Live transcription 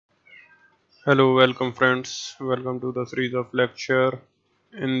Hello, welcome friends. Welcome to the series of lecture.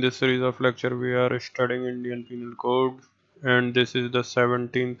 In this series of lecture, we are studying Indian Penal Code, and this is the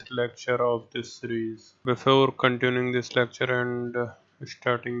 17th lecture of this series. Before continuing this lecture and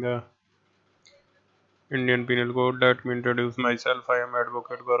starting the Indian Penal Code, let me introduce myself. I am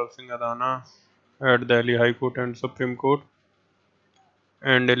Advocate Gaurav Adhana at Delhi High Court and Supreme Court,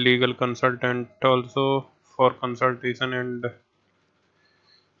 and a legal consultant also. For consultation and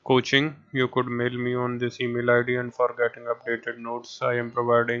coaching, you could mail me on this email ID, and for getting updated notes, I am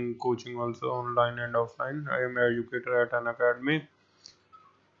providing coaching also online and offline. I am an educator at an academy.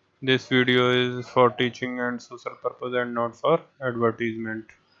 This video is for teaching and social purpose and not for advertisement.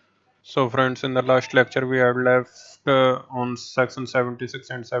 So friends, in the last lecture we had left on section 76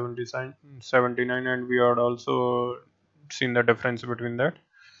 and 79, and we had also seen the difference between that.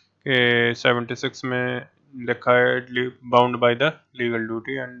 76 में लिखा है bound by the legal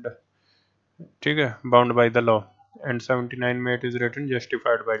duty and ठीक है bound by the law, and 79 में it is written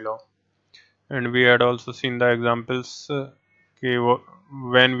justified by law. And we had also seen the examples कि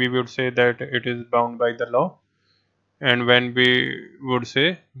when we would say that it is bound by the law and when we would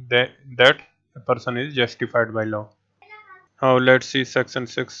say that a person is justified by law. Now let's see section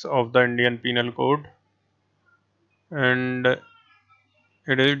 6 of the Indian Penal Code, and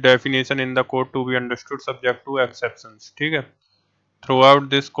it is definition in the code to be understood subject to exceptions. ठीक है. Throughout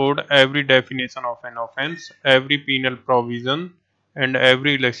this code, every definition of an offense, every penal provision, and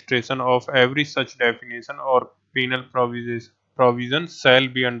every illustration of every such definition or penal provision shall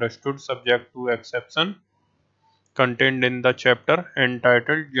be understood subject to exception contained in the chapter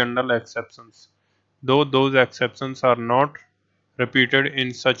entitled General Exceptions, though those exceptions are not repeated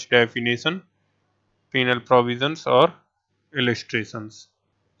in such definition, penal provisions, or illustrations.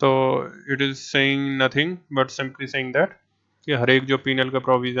 तो it is saying nothing but simply saying that कि हर एक जो penal का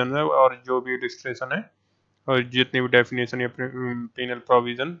provision है और जो भी illustration है और जितनी भी डेफिनेशन या पीनल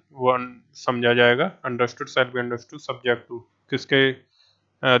प्रोविज़न वो समझा जाएगा, understood shall be understood subject to किसके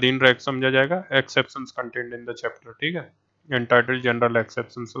अधीन रह समझा जाएगा, exceptions content in the chapter. ठीक है, एंटाइटल्ड जनरल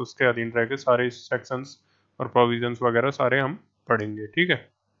एक्सेप्शंस, उसके अधीन रह के सारे सेक्शंस और प्रोविजंस वगैरह सारे हम पढ़ेंगे. ठीक है,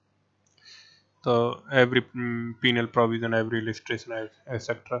 so every penal provision, every illustration,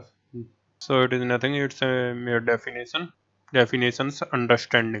 etc. So it is nothing, it's a mere definitions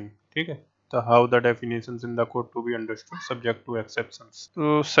understanding. ठीक है, तो how the definitions in the code to be understood subject to exceptions.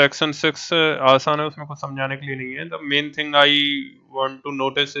 तो section 6 आसान है, उसमें कुछ समझाने के लिए नहीं है. The main thing I want to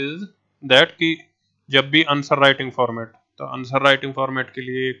notice is that कि जब भी आंसर राइटिंग फॉर्मेट, तो आंसर राइटिंग फॉर्मेट के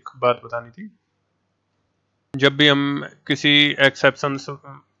लिए एक बात बतानी थी. जब भी हम किसी एक्सेप्शंस,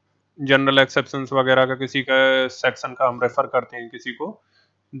 जनरल एक्सेप्शंस वगैरह का किसी का सेक्शन का हम रेफर करते हैं किसी को,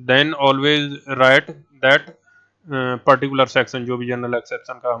 then always right that particular section, जो भी जनरल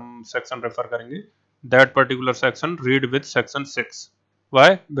एक्सेप्शन का हम सेक्शन रेफर करेंगे, that particular section read with section 6.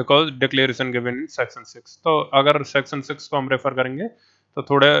 Why? Because declaration given in section 6. तो अगर सेक्शन 6 को हम रेफर करेंगे तो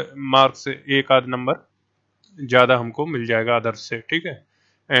थोड़े मार्क्स, एक आध नंबर ज़्यादा हमको मिल जाएगा अदर्स से. ठीक है,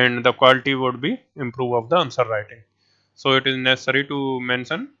 and the quality would be improve of the answer writing. So it is necessary to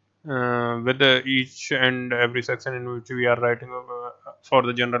mention with each and every section in which we are writing for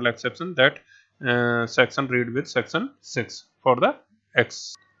the general exception, that section read with section 6 for the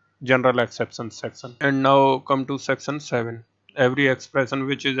general exception section. And now come to section 7. Every expression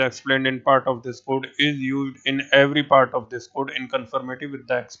which is explained in part of this code is used in every part of this code in conformity with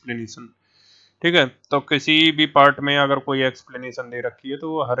the explanation. ठीक है, तो किसी भी part में अगर कोई explanation दे रखी है तो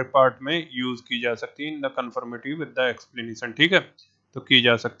वो हर पार्ट में यूज की जा सकती है in the conformity with the explanation. ठीक है, तो की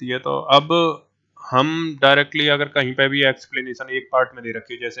जा सकती है. तो अब हम डायरेक्टली अगर कहीं पे भी एक्सप्लेनेशन एक पार्ट में दे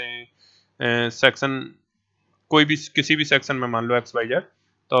रखी है, जैसे सेक्शन कोई भी किसी भी सेक्शन में मान लो एक्स वाई जेड,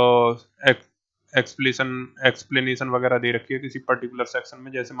 तो एक्सप्लेनेशन वगैरह दे रखी है किसी पर्टिकुलर सेक्शन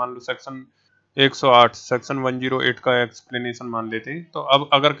में, जैसे मान लो सेक्शन 108, सेक्शन 108 का एक्सप्लेनेशन मान लेते हैं. तो अब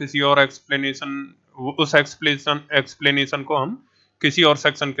अगर किसी और एक्सप्लेनेशन, उस एक्सप्लेनेशन को हम किसी और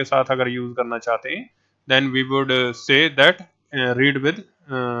सेक्शन के साथ अगर यूज करना चाहते हैं, then we would say that read with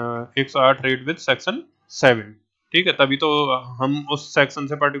 108 read with section 7. ठीक है, तभी तो हम उस सेक्शन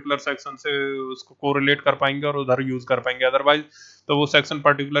से, पर्टिकुलर सेक्शन से उसको कोरिलेट कर पाएंगे और उधर यूज कर पाएंगे. अदरवाइज तो वो सेक्शन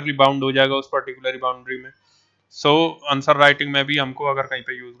पर्टिकुलरली बाउंड हो जाएगा उस पर्टिकुलर बाउंड्री में. सो आंसर राइटिंग में भी हमको अगर कहीं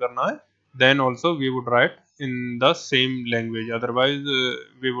पे यूज करना है, then also we would write in the same language, otherwise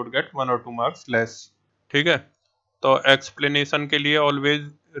we would get 1 or 2 marks less. ठीक है, तो एक्सप्लेनेशन के लिए ऑलवेज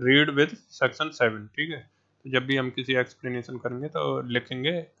रीड विद सेक्शन 7. ठीक है, तो जब भी हम किसी एक्सप्लेनेशन करेंगे तो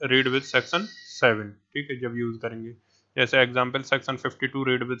लिखेंगे रीड विद सेक्शन 7. ठीक है, जब यूज करेंगे, जैसे example section 52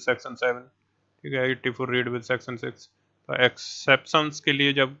 read with section 7. ठीक है, 84 रीड विद सेक्शन 6, तो एक्सेप्शंस के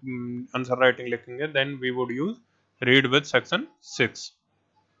लिए जब आंसर राइटिंग लिखेंगे then we would use read with section 6.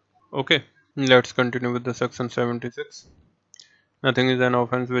 Okay, let's continue with the section 76. Nothing is an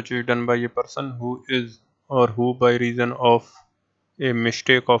offense which is done by a person who is or who by reason of a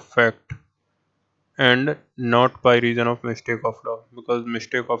mistake of fact and not by reason of mistake of law, because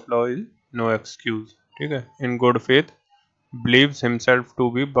mistake of law is no excuse. ठीक है, in good faith believes himself to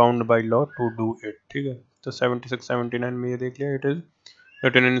be bound by law to do it. ठीक है, तो 76 79 में ये देख लिया, it is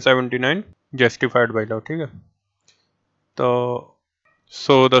written in 79 justified by law. ठीक है, तो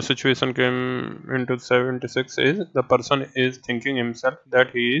so the situation came into 76 is the person is thinking himself that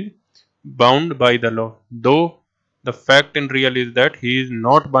he is bound by the law, though the fact in real is that he is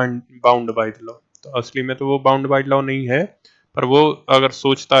not bound by the law. तो असली में तो वो bound by law नहीं है, पर वो अगर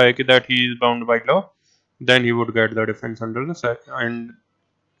सोचता है कि that he is bound by law, then he would get the defense under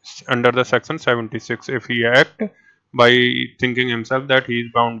the section 76 if he act by thinking himself that he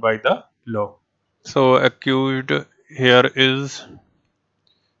is bound by the law. So accused here is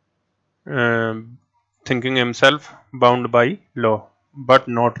thinking himself bound by law but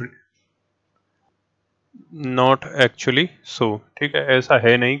not actually so. ठीक है, ऐसा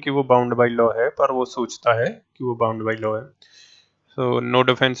है नहीं कि वो bound by law है, पर वो सोचता है कि वो bound by law है. So no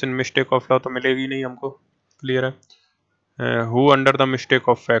defense in mistake of law तो मिलेगी नहीं हमको, क्लियर है. who under the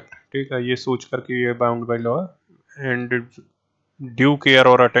mistake of fact, ठीक है, ये सोच कर कि ये bound by law है, and ड्यू केयर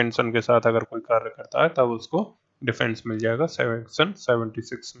और अटेंशन के साथ अगर कोई कार्य करता है तब उसको डिफेंस मिल जाएगा सेक्शन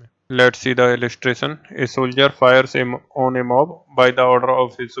 76 में. Let's see the illustration. A soldier Fyers on A mob by the order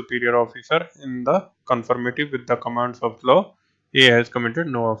of his superior officer in the confirmative with the commands of law. A has committed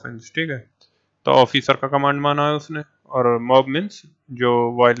no offence. ठीक है, तो officer का command माना है उसने, और mob means जो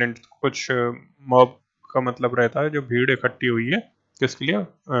violent, कुछ मॉब का मतलब रहता है जो भीड़ इकट्ठी हुई है किसके लिए,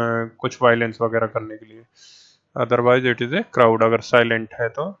 कुछ वायलेंस वगैरह करने के लिए. Otherwise it is a crowd. अगर साइलेंट है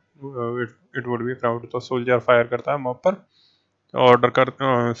तो इट वुड बी क्राउड. तो सोल्जर फायर करता है मॉब पर ऑर्डर कर,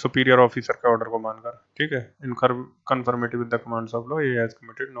 सुपीरियर ऑफिसर के ऑर्डर को मानकर. ठीक है, इन confirmative with the commands of law he has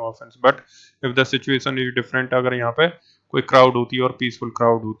committed no offence. But if the situation is different, अगर यहाँ पे कोई क्राउड होती और पीसफुल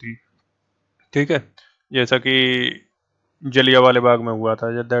क्राउड होती, ठीक है, जैसा कि जलियांवाले बाग में हुआ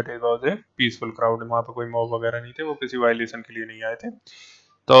था, that is was a peaceful crowd, वहाँ पे कोई मॉब वगैरह नहीं थे, वो किसी वायलेशन के लिए नहीं आए थे.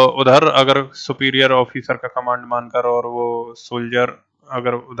 तो उधर अगर सुपीरियर ऑफिसर का कमांड मानकर और वो सोल्जर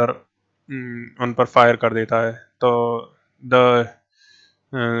अगर उधर उन पर फायर कर देता है, तो the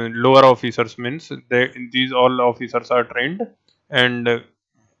lower officers means these all officers are trend and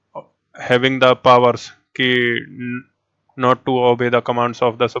having the powers कि not to obey the commands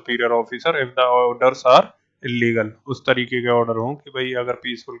of the superior officer if the orders are illegal. उस तरीके के ऑर्डर हों कि भाई अगर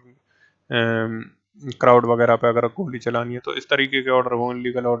पीसफुल क्राउड वगैरह पे अगर गोली चलानी है, तो इस तरीके के ऑर्डर हो,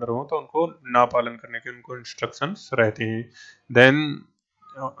 इलीगल ऑर्डर हो, तो उनको ना पालन करने के उनको इंस्ट्रक्शंस रहते हैं. Then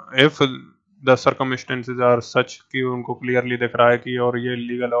if the circumstances are सच कि उनको क्लियरली दिख रहा है कि और ये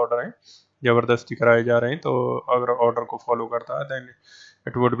इलीगल ऑर्डर हैं, जबरदस्ती कराए जा रहे हैं, तो अगर ऑर्डर को फॉलो करता है then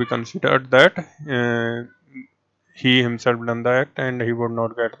it would be considered that he himself done the act and he would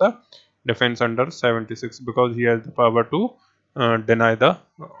not get the defense under 76 because he has the power to deny the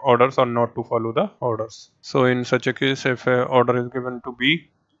orders or not to follow the orders. So in such a case, if a order is given to B,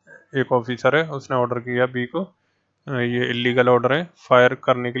 एक officer है, उसने order किया B को, ये illegal order है fire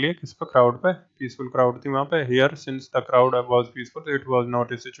करने के लिए, किस पे, क्राउड पे, पीसफुल क्राउड थी वहाँ पे. Here since the crowd was peaceful it was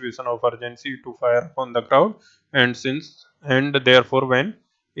not a situation of urgency to fire on the crowd and therefore when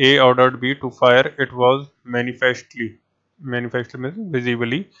A ordered B to fire, it was manifestly means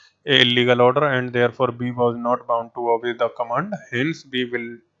visibly a illegal order, and therefore B was not bound to obey the command. Hence B will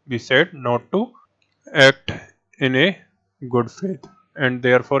be said not to act in a good faith, and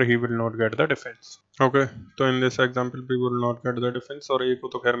therefore he will not get the defense. Okay, तो in this example B will not get the defense, और A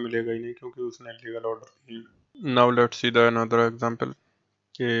को तो खैर मिलेगा ही नहीं क्योंकि उसने illegal order की. Now let's see the another example.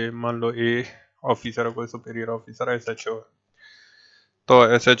 कि मान लो A ऑफिसर है, कोई सुपीरियर ऑफिसर है, SHO है. तो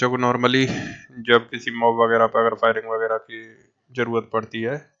SHO को नॉर्मली जब किसी मॉब वगैरह पर अगर फायरिंग वगैरह की ज़रूरत पड़ती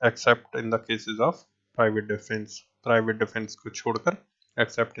है, accept in the cases of private defence को छोड़कर,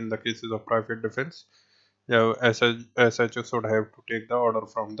 accept in the cases of private defence, SHO should have to take the order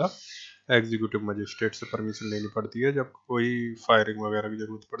from the executive magistrate से परमिशन लेनी पड़ती है जब कोई फायरिंग वगैरह की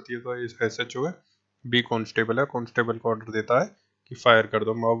ज़रूरत पड़ती है. तो इस SHO है, B कांस्टेबल है, कांस्टेबल को ऑर्डर देता है कि फायर कर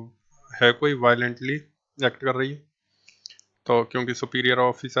दो, मॉब है कोई वायलेंटली एक्ट कर रही है. तो क्योंकि सुपीरियर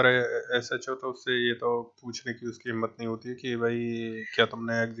ऑफिसर है SHO, तो उससे ये तो पूछने की उसकी हिम्मत नहीं होती कि भाई क्या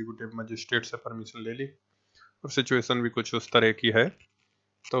तुमने एग्जीक्यूटिव मजिस्ट्रेट से परमिशन ले ली, और सिचुएशन भी कुछ उस तरह की है.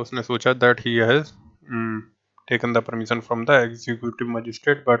 तो उसने सोचा that he has taken the permission from the executive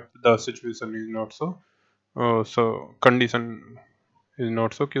magistrate but the situation is not so so condition is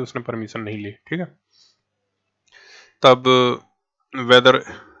not so कि उसने परमिशन नहीं ली, ठीक है। तब वेदर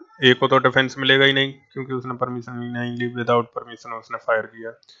ए को तो डिफेंस मिलेगा ही नहीं क्योंकि उसने परमिशन ही नहीं ली, विदाउट परमिशन उसने फायर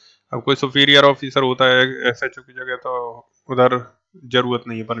किया। अब कोई सुपीरियर ऑफिसर होता है एसएचओ की जगह तो उधर जरूरत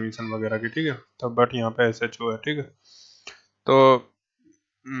नहीं है परमिशन वगैरह की, ठीक है। तो बट यहाँ पे एसएचओ है, ठीक है, तो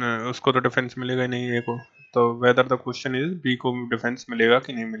उसको तो डिफेंस मिलेगा ही नहीं ए को। तो whether the question is B को डिफेंस मिलेगा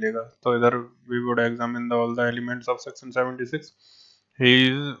कि नहीं मिलेगा। तो इधर we would examine the all the elements of section 76। He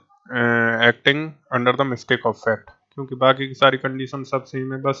is acting under the mistake of fact, क्योंकि बाकी की सारी कंडीशन सब सही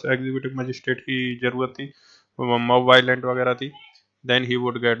में, बस एग्जीक्यूटिव मजिस्ट्रेट की जरूरत थी, मॉब वायलेंट वगैरह थी। Then he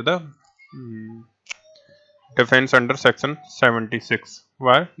would get the defense under section 76.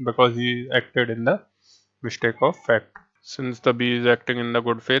 Why? Because he acted in the mistake of fact. Since the B is acting in the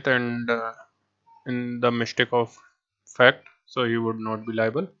good faith and in the mistake of fact, so he would not be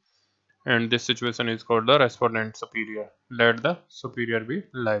liable. And this situation is called the respondent superior. Let the superior be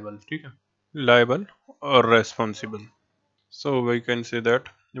liable. ठीक है? Liable or responsible. So we can say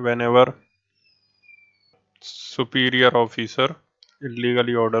that whenever superior officer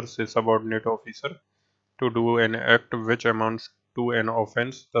illegally orders a subordinate officer to do an act which amounts to an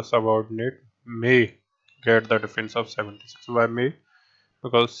offense, the subordinate may get the defense of 76. Why may?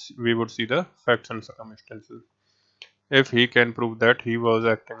 Because we would see the facts and circumstances. If he can prove that he was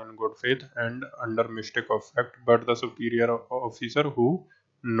acting in good faith and under mistake of fact, but the superior officer who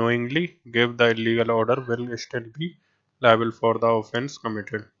knowingly gave the illegal order will still be liable for the offense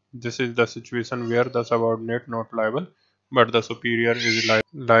committed. This is the situation where the subordinate not liable, but the superior is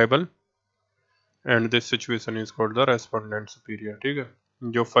liable, and this situation is called the respondent superior, ठीक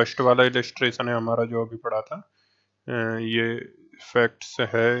है। जो first वाला illustration है हमारा जो अभी पढ़ा था, ये फैक्ट्स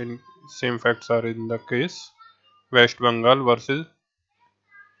है, same facts are in the case waste Bengal versus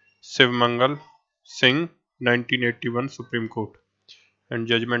Shivmangal Singh 1981 supreme court and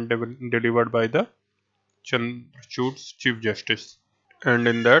judgement delivered by the Chandrachud chief justice, and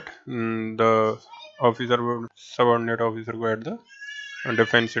in that the officer subordinate officer को at the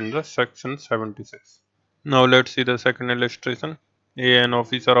defense in the section 76. Now let's see the second illustration. An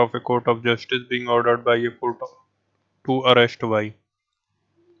officer of a court of justice being ordered by a court to arrest Y,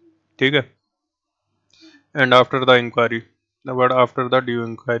 ठीक है, and after the inquiry, the word after the due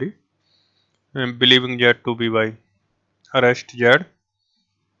inquiry, believing Z to be Y, arrest Z,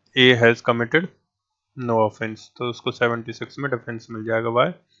 A has committed no offense, तो उसको 76 में defence मिल जाएगा। Why?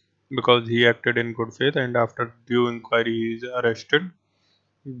 Because he acted in good faith and after due inquiry he is arrested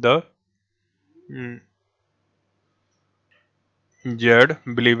the Z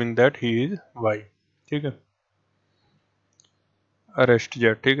believing that he is Y, ठीक है, arrest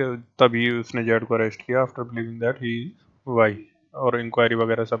Z, ठीक है, तभी उसने जेड को अरेस्ट किया after believing that he is why, और inquiry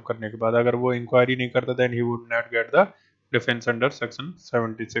वगैरह सब करने के बाद। अगर वो इंक्वायरी नहीं करता then he would not get the defence under section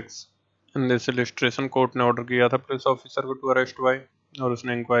 76। In this illustration court ने ऑर्डर किया था पुलिस ऑफिसर को टू अरेस्ट वाई, और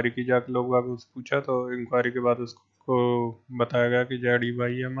उसने इंक्वायरी की, जाके लोग वाग उससे पूछा, तो इंक्वायरी के बाद उसको बताया गया कि जेड ही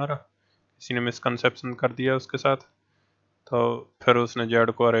वाई है हमारा, किसी ने मिसकंसेप्शन कर दिया उसके साथ। तो फिर उसने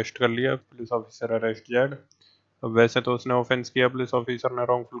जेड को अरेस्ट कर लिया, पुलिस ऑफिसर अरेस्ट जेड। अब वैसे तो उसने ऑफेंस किया पुलिस ऑफिसर ने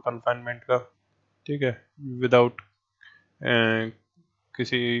रॉन्गफुल कन्फाइनमेंट का, ठीक है, विदाउट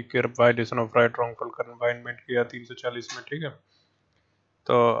किसी के violation of right wrongful confinement किया 340 में, ठीक है।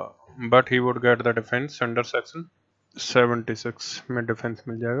 तो but he would get the defence under section 76 में डिफेंस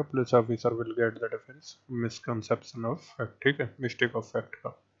मिल जाएगा, police officer will get the defence misconception of fact, ठीक है, मिस्टेक ऑफ फैक्ट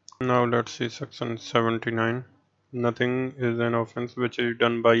का। Now let's C section 79. Nothing is an offense which is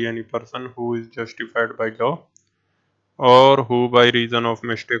done by any person who is justified by law or who by reason of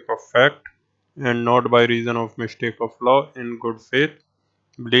mistake of fact and not by reason of mistake of law in good faith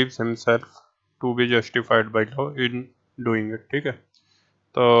believes himself to be justified by law in doing it, ठीक है।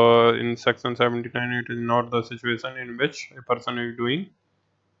 तो in section 79 it is not the situation in which a person is doing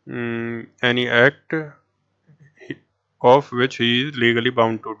any act of which he is legally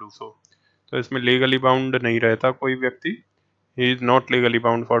bound to do so. तो इसमें legally bound नहीं रहता कोई व्यक्ति, he is not legally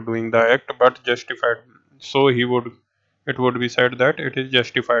bound for doing the act but justified, so it would be said that it is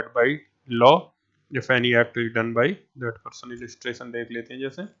justified by law if any act is done by that person. illustration देख लेते हैं,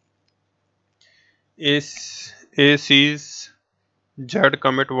 जैसे A sees Z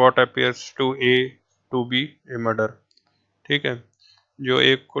commit what appears to A to be a murder, ठीक है। जो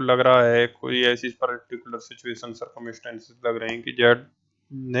एक को लग रहा है कोई ऐसी पर्टिकुलर सिचुएशन सर्कमस्टेंसेस लग रहे हैं कि जेड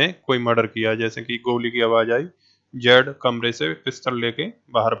ने कोई मर्डर किया, जैसे कि गोली की आवाज आई, जेड कमरे से पिस्तौल लेके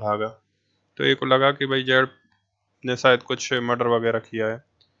बाहर भागा, तो एक को लगा कि भाई जेड ने शायद कुछ मर्डर वगैरह किया है।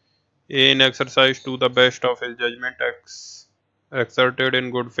 ए इन exercise two the best of his judgement exerted in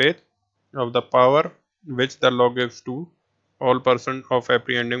good faith of the power which the law gives to all person of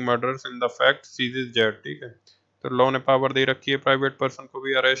apprehending murderers in the fact seizes Z, ठीक है। तो law ने power दे रखी है private person को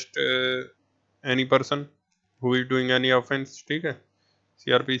भी arrest any person who is doing any offence, ठीक है,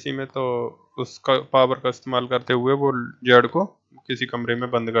 सीआरपीसी में। तो उसका पावर का इस्तेमाल करते हुए वो जेड को किसी कमरे में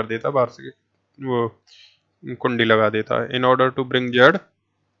बंद कर देता, बाहर से वो कुंडी लगा देता है, in order to bring Z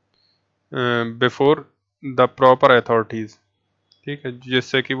before the proper authorities, ठीक है,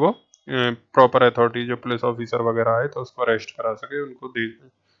 जिससे कि वो प्रॉपर अथॉरिटी जो पुलिस ऑफिसर वगैरह है तो उसको अरेस्ट करा सके, उनको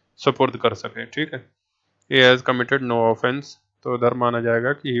सपोर्ट कर सके, ठीक है। he has committed no offense, तो उधर माना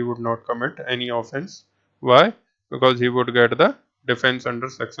जाएगा कि he would not commit any offense. Why? Because he would get the defense under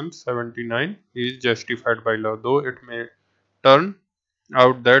section 79. He is justified by law, though it may turn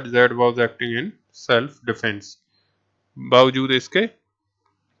out that Z was acting in self defense. बावजूद इसके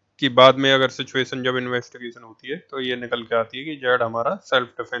कि बाद में अगर situation जब investigation होती है तो ये निकल के आती है कि जेड हमारा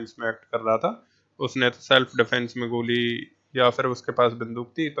सेल्फ डिफेंस में एक्ट कर रहा था, उसने तो सेल्फ डिफेंस में गोली या फिर उसके पास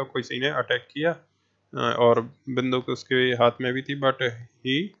बंदूक थी तो किसी ने अटैक किया और बंदूक उसके हाथ में भी थी, but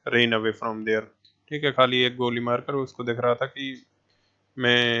he rain away from there, ठीक है, खाली एक गोली मारकर उसको दिख रहा था कि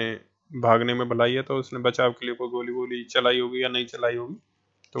मैं भागने में भलाई है, तो उसने बचाव के लिए कोई गोली वोली चलाई होगी या नहीं चलाई होगी,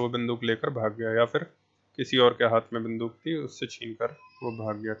 तो वो बंदूक लेकर भाग गया, या फिर किसी और के हाथ में बंदूक थी उससे छीन कर वो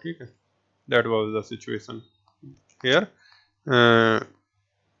भाग गया, ठीक है। That was the situation here,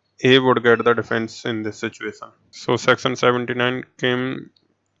 he would get the defense in this situation. So section 79 came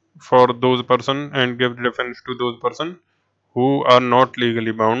for those person and give defense to those person who are not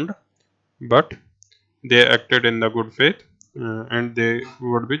legally bound but they acted in the good faith and they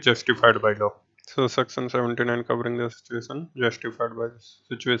would be justified by law. So section 79 covering the situation justified by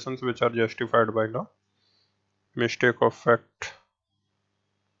situations which are justified by law. Mistake of fact,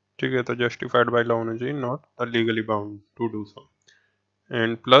 ठीक है, तो justified by law होना चाहिए, not the legally bound to do so.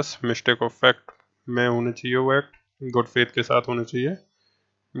 And plus mistake of fact में होना चाहिए वो act good faith के साथ होना चाहिए,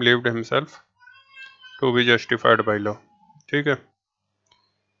 believed himself to be justified by law, ठीक है।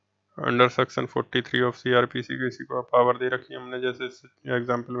 अंडर सेक्शन 43 ऑफ सीआरपीसी किसी को पावर दे रखी है हमने, जैसे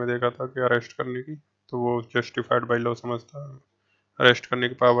एग्जांपल में देखा था कि अरेस्ट करने की, तो वो जस्टिफाइड बाय लॉ समझता है, अरेस्ट करने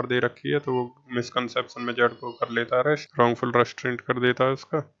की पावर दे रखी है तो वो मिसकंसेप्शन में जज को कर लेता है अरेस्ट, रॉन्गफुल रेस्ट्रेंट कर देता है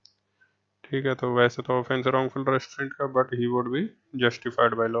उसका, ठीक है। तो वैसे तो ऑफेंस रॉन्गफुल रेस्ट्रेंट का, but he would be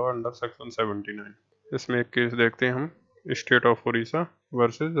justified by law under section 79। इसमें एक केस देखते हैं हम, state of Orissa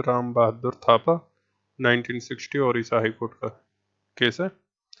versus Ram Bahadur Thapa, 1960 Orissa high court का केस है।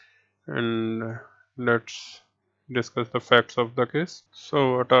 And let's discuss the facts of the case. So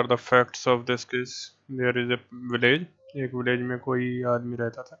what are the facts of this case? There is a village, एक village में कोई आदमी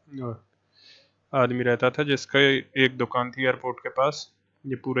रहता था जिसका एक दुकान थी एयरपोर्ट के पास,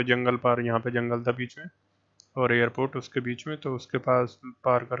 ये पूरे जंगल पार, यहाँ पे जंगल था बीच में और एयरपोर्ट उसके बीच में, तो उसके पास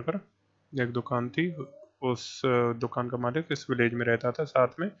पार कर कर एक दुकान थी, उस दुकान का मालिक इस विलेज में रहता था,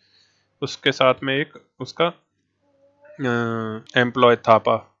 साथ में उसके साथ में एक उसका एम्प्लॉय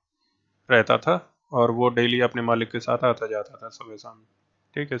थापा रहता था और वो डेली अपने मालिक के साथ आता जाता था सुबह शाम,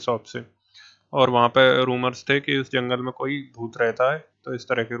 ठीक है, शॉप से। और वहाँ पे रूमर्स थे कि उस जंगल में कोई भूत रहता है, तो इस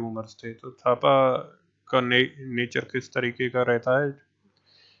तरह के रूमर्स थे। तो थापा का नेचर किस तरीके का रहता है,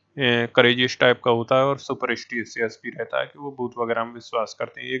 करेजियस टाइप का होता है और सुपरस्टिशियस भी रहता है कि वो भूत वगैरह में विश्वास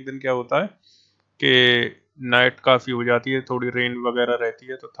करते हैं। एक दिन क्या होता है कि नाइट काफ़ी हो जाती है, थोड़ी रेन वगैरह रहती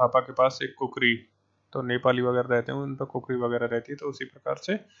है, तो थापा के पास एक कुकरी, तो नेपाली वगैरह रहते हैं उन पर कुकरी वगैरह रहती है, तो उसी प्रकार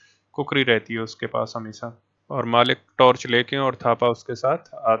से कुकरी रहती है उसके पास हमेशा। और मालिक टॉर्च लेके और थापा उसके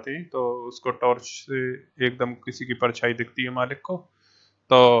साथ आते हैं, तो उसको टॉर्च से एकदम किसी की परछाई दिखती है मालिक को,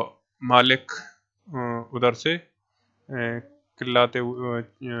 तो मालिक उधर से चिल्लाते हुए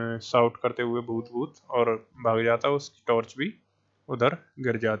साउट करते हुए भूत भूत और भाग जाता है, उसकी टॉर्च भी उधर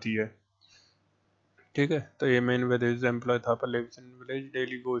गिर जाती है, ठीक है। तो ये main village employ Thapa lives in village,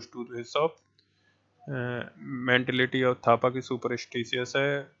 daily goes to his shop. Mentality of Thapa की सुपरस्टिशियस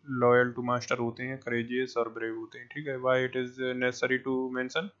है, लॉयल टू मास्टर होते हैं, करेजियस और ब्रेव होते हैं, ठीक है। Why it is necessary to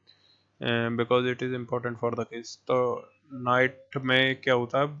mention, because it is important for the case. तो नाइट में क्या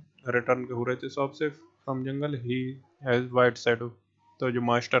होता है, रिटर्न हो रहे थे शॉप से from jungle, he has white shadow, तो जो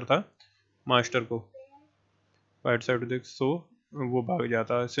मास्टर था, मास्टर को वाइट शैडो देख, सो वो भाग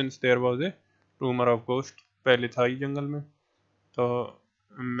जाता है। Since there was a rumour of ghost, पहले था ही जंगल में, तो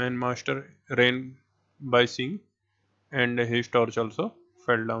man master rain by seeing and his torch also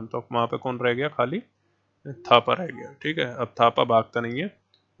fell down, तो वहाँ पे कौन रह गया, खाली थापा रह गया, ठीक है। अब थापा भागता नहीं है,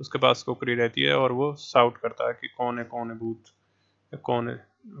 उसके पास कुकरी रहती है और वो साउट करता है कि कौन है भूत, कौन है,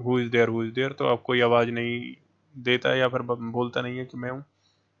 हु इज़ देयर, तो अब कोई आवाज़ नहीं देता है या फिर बोलता नहीं है कि मैं हूँ,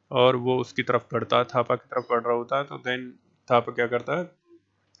 और वो उसकी तरफ बढ़ता है, थापा की तरफ बढ़ रहा होता है। तो देन थापा क्या करता है,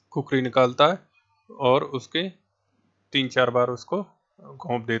 कुकरी निकालता है और उसके 3-4 बार उसको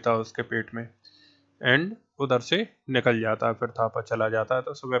घोंप देता उसके पेट में एंड उधर से निकल जाता है, फिर थापा चला जाता है।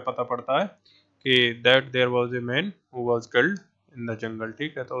 तो सुबह पता पड़ता है कि that there was a man who was killed in the jungle.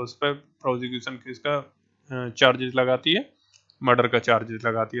 ठीक है, तो उस पर प्रोसिक्यूशन किसका चार्जेस लगाती है, मर्डर का चार्जेस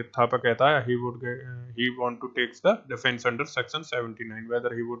लगाती है। थापा कहता है he want to takes the defence under section 79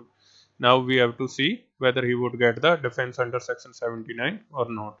 weather he would, now we have to see whether he would get the defence under section 79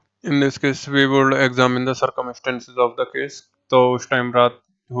 और not. In this case we would examine the circumstances of the case. तो उस time रात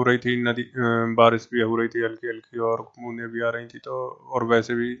हो रही थी, नदी बारिश भी हो रही थी हल्की हल्की और बूंदें भी आ रही थी, तो और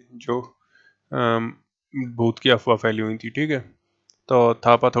वैसे भी जो भूत की अफवाह फैली हुई थी। ठीक है, तो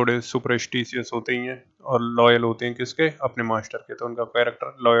थापा थोड़े सुपरस्टिशियस होते ही हैं और लॉयल होते हैं किसके, अपने मास्टर के। तो उनका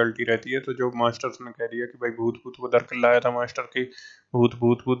कैरेक्टर लॉयल्टी रहती है। तो जो मास्टर ने कह दिया कि भाई भूत भूत, वो दरकिल्लाया था मास्टर की भूत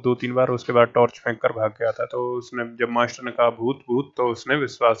भूत भूत 2-3 बार, उसके बाद टॉर्च फेंक कर भाग गया था। तो उसने, जब मास्टर ने कहा भूत भूत, तो उसने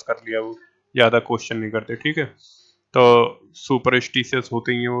विश्वास कर लिया, वो ज़्यादा क्वेश्चन नहीं करते। ठीक है, तो सुपरस्टिशियस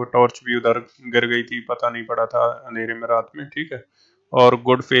होते ही हैं वो। टॉर्च भी उधर गिर गई थी, पता नहीं पड़ा था अंधेरे में रात में। ठीक है, और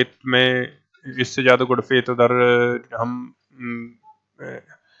गुड फेथ में, इससे ज़्यादा गुड फेथ उधर हम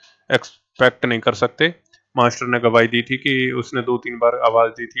एक्सपेक्ट नहीं कर सकते। मास्टर ने गवाही दी थी कि उसने 2-3 बार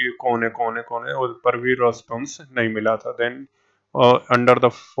आवाज़ दी थी कौन है कौन है कौन है, और पर भी रेस्पॉन्स नहीं मिला था। Then under the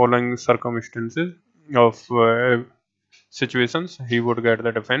following circumstances of situations he would get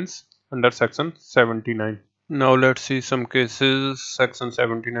the defense under section 79. Now let's see some cases section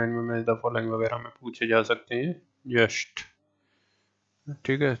 79 में मैच द फॉलोइंग वगैरह में पूछे जा सकते हैं जस्ट।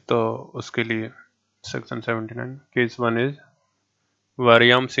 ठीक है, तो उसके लिए section 79 case 1 is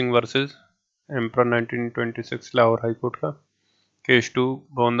वारियाम Singh versus emperor 1926 Lahore high court का। केस 2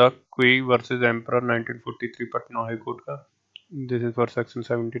 बोंदा क्वी versus emperor 1943 Patna high court का। This is for section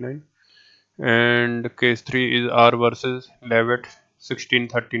 79। And case 3 is R versus Levitt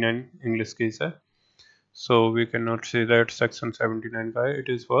 1639 English case है। So we can not say that section 79 का है। It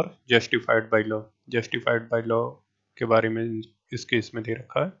is for justified by law. Justified by law के बारे में इस case में दे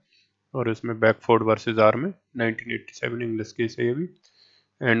रखा है, और इसमें बैकफोर्ड वर्सेस आर में 1987 इंग्लिश केस है ये भी।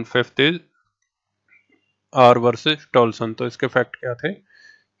 And fifth is R versus टॉलसन। तो इसके फैक्ट क्या थे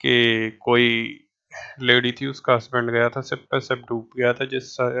कि कोई लेडी थी, उसका हस्बैंड गया था शिप पे, शिप डूब गया था,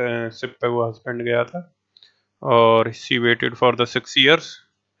 जिस शिप पे वो हस्बैंड गया था, और she waited for the 6 years।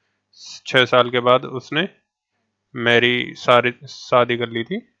 6 साल के बाद उसने शादी कर ली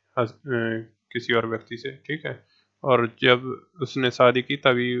थी किसी और व्यक्ति से। ठीक है, और जब उसने शादी की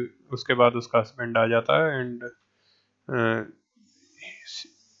तभी उसके बाद उसका हस्बैंड आ जाता है, and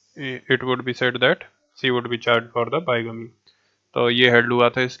it would be said that she would be charge for the bigamy. तो ये हेल्ड हुआ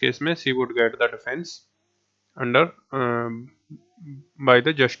था इस केस में, she would get the defence under by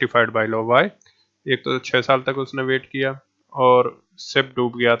the justified by law. Y? एक तो 6 साल तक उसने वेट किया और शिप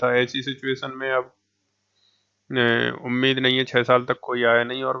डूब गया था। ऐसी सिचुएशन में अब उम्मीद नहीं है, 6 साल तक कोई आया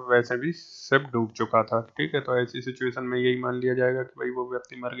नहीं, और वैसे भी शिप डूब चुका था। ठीक है, तो ऐसी सिचुएशन में यही मान लिया जाएगा कि भाई वो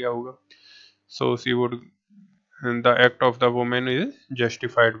व्यक्ति मर गया होगा। So she would, the act of the women is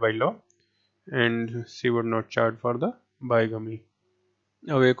justified by law and she would not charge for the bigamy.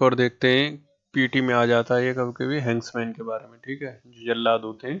 अब एक और देखते हैं, पीटी में आ जाता है ये कभी कभी हैंग्समैन के बारे में। ठीक है, जो जल्लाद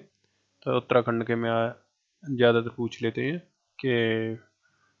होते हैं, तो उत्तराखंड के में ज़्यादातर पूछ लेते हैं कि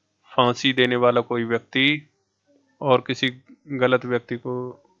फांसी देने वाला कोई व्यक्ति और किसी गलत व्यक्ति को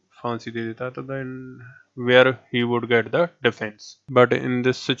फांसी दे देता है, तो then where he would get the defence. But in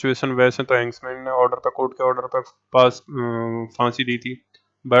this situation वैसे तो हैंग्समैन ने ऑर्डर पे, कोर्ट के ऑर्डर पे पास फांसी दी थी,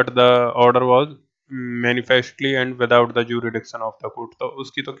 but the order was manifestly and without the jurisdiction of the court. तो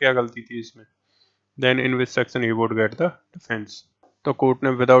उसकी तो क्या गलती थी इसमें? Then in which section he would get the defence? तो कोर्ट ने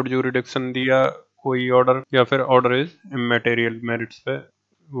विदाउट ज्यूरिडिक्शन दिया कोई ऑर्डर, या फिर ऑर्डर इज इमैटेरियल मेरिट्स पे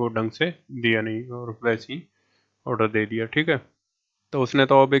वो ढंग से दिया नहीं, और वैसे ही ऑर्डर दे दिया। ठीक है, तो उसने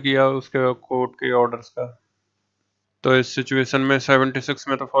तो ऑबे किया उसके कोर्ट के ऑर्डर्स का। तो इस सिचुएशन में 76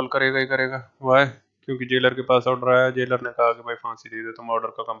 में तो फॉल करेगा ही करेगा। वाई? क्योंकि जेलर के पास ऑर्डर आया, जेलर ने कहा कि भाई फांसी दे दो, तुम ऑर्डर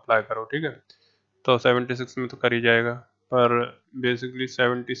का कंप्लाई करो। ठीक है, तो 76 में तो कर ही जाएगा, पर बेसिकली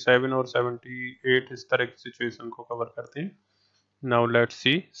 77 और 78 इस तरह की सिचुएशन को कवर करते हैं। Now let's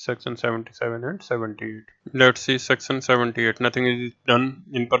see section 77 and 78. Let's see section 78. Nothing is done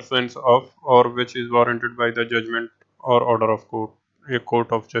in pursuance of or which is warranted by the judgment or order of court, a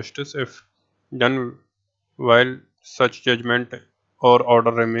court of justice, if done while such judgment or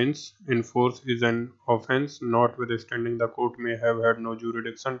order remains in force is an offense, notwithstanding the court may have had no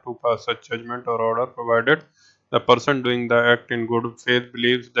jurisdiction to pass such judgment or order, provided the person doing the act in good faith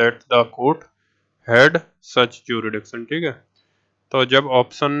believes that the court had such jurisdiction. ठीक है, तो जब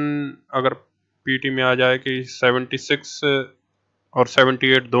option अगर PT में आ जाए कि 76 और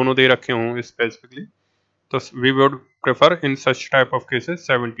 78 दोनों दे रखे हों स्पेसिफिकली, तो we would prefer in such type of cases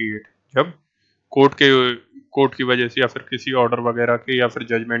 78, जब कोर्ट की वजह से या फिर किसी ऑर्डर वगैरह के या फिर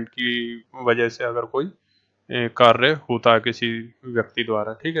जजमेंट की वजह से अगर कोई कार्य होता है किसी व्यक्ति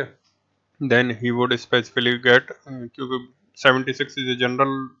द्वारा, ठीक है, then he would specifically gate, क्योंकि 76 is a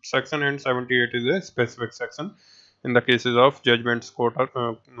general section and 78 is a specific section in the cases of judgments court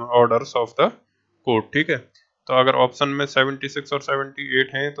orders of the court, ठीक है। तो अगर ऑप्शन में 76 और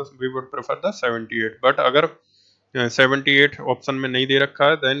 78 हैं तो we would prefer the 78, but अगर 78 ऑप्शन में नहीं दे रखा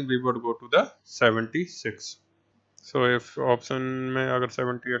है then we would go to the 76। So if option में अगर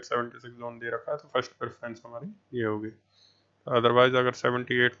 78 76 जोन दे रखा है तो फर्स्ट प्रेफरेंस हमारी ये होगी, अदरवाइज अगर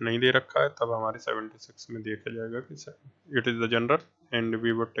 78 नहीं दे रखा है तब हमारे 76 में देखा जाएगा कि it is the general and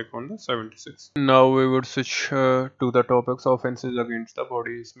we would take on the 76। Now we would switch to the topics offences against the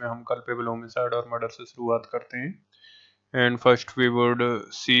body. इसमें हम कल्पेबल होमिसाइड और मर्डर से शुरुआत करते हैं, and first we would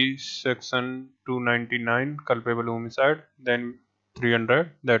C section 299 culpable homicide, then 300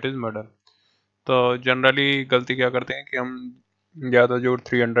 that is murder. तो generally गलती क्या करते हैं कि हम ज़्यादा जोर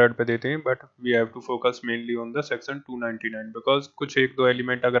 300 पे देते हैं, but we have to focus mainly on the section 299 because कुछ एक दो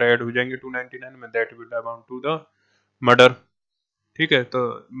एलिमेंट अगर ऐड हो जाएंगे 299 में that will amount to the murder, ठीक है। तो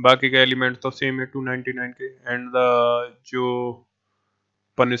बाकी के एलिमेंट तो सेम है 299 के, एंड द जो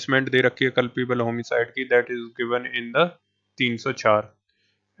पनिशमेंट दे रखी है कल्पेबल होमिसाइड की that is given in the 304,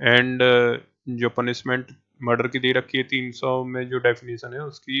 and जो पनिशमेंट मर्डर की दे रखी है 300 में जो डेफिनेशन है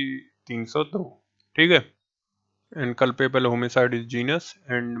उसकी 302, ठीक है। And culpable homicide is genus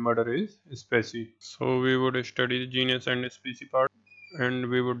and murder is specie. So we would study the genus and specie part and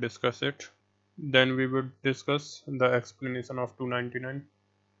we would discuss it. Then we would discuss the explanation of 299,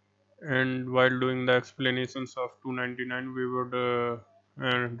 and while doing the explanations of 299 we would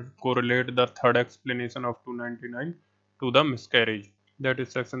and correlate the third explanation of 299 to the miscarriage, that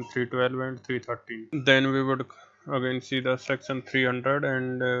is section 312 and 313. Then we would again see the section 300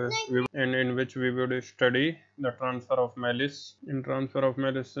 and in which we would study the transfer of malice. In transfer of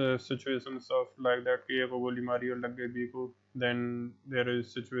malice situations of like that कि एक गोली मारी और लग गई B को, then there is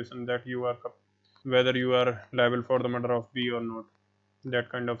situation that you are whether you are liable for the murder of B or not,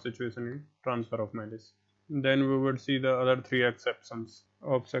 that kind of situation in transfer of malice. Then we would see the other three exceptions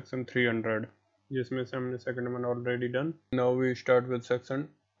of section 300, जिसमें से हमने second one already done. Now we start with section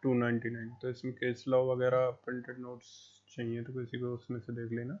 299। तो इसमें case law वगैरह printed notes चाहिए तो किसी को उसमें से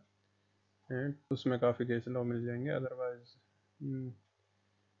देख लेना, एंड उसमें काफ़ी केस लॉ मिल जाएंगे, अदरवाइज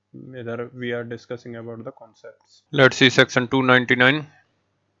इधर we are discussing about the concepts. Let's C section 299।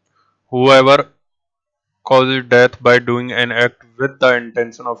 whoever causes death by doing an act with the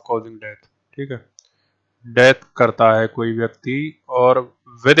intention of causing death, ठीक है। डेथ करता है कोई व्यक्ति और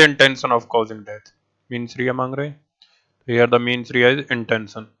with intention of causing death, means रिया मांग रहे हैं, here the means Riya is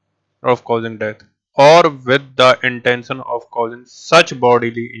intention of causing death or with the intention of causing such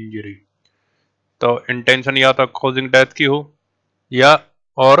bodily injury। तो इंटेंशन या तो causing death की हो या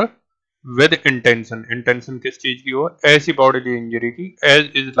और with intention, intention किस चीज की हो, ऐसी bodily injury की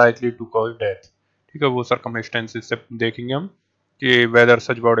as is likely to cause death, ठीक है। वो circumstances से देखेंगे हम कि whether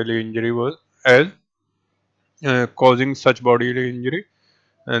such bodily injury was as causing such bodily injury,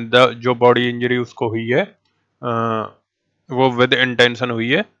 जो बॉडी इंजरी उसको हुई है वो विद इंटेंशन हुई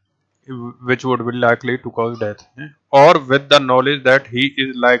है which would be likely to cause death, or with the knowledge that he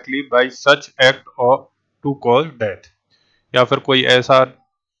is likely by such act or to cause death, या फिर कोई ऐसा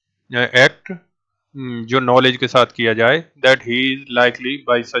एक्ट जो नॉलेज के साथ किया जाए that he is likely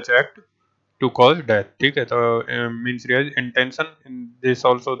by such act to cause death, ठीक है। तो means real intention, in this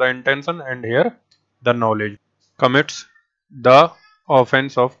also the intention and here the knowledge commits the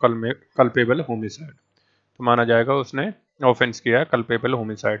offense of culpable homicide, तो माना जाएगा उसने ऑफेंस किया है culpable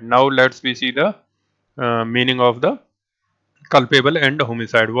homicide। Now let's we see the meaning of the culpable and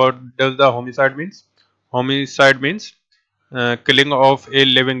homicide. What does the homicide means? Homicide means killing of a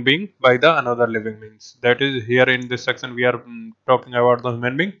living being by the another living beings. That is, here in this section we are talking about the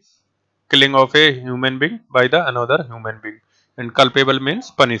human being, killing of a human being by the another human being, and culpable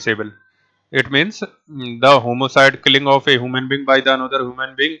means punishable. It means the homicide, killing of a human being by the another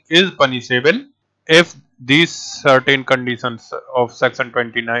human being, is punishable if these certain conditions of section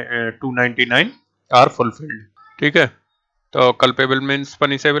 299 are fulfilled, ठीक है। तो culpable means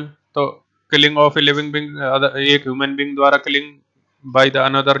punishable, तो killing of a living being, एक human being द्वारा killing by the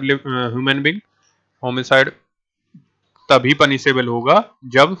another human being, homicide तभी punishable होगा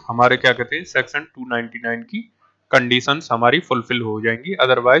जब हमारे क्या कहते हैं सेक्शन 299 की कंडीशंस हमारी फुलफिल हो जाएंगी,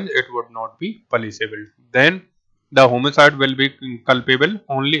 otherwise it would not be punishable. Then the homicide will be culpable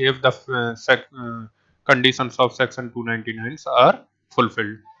only if the conditions of section 299 are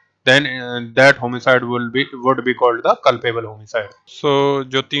fulfilled, then that homicide would be called the culpable homicide. So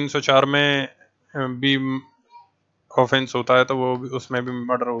जो 304 में भी offence होता है तो वो उसमें भी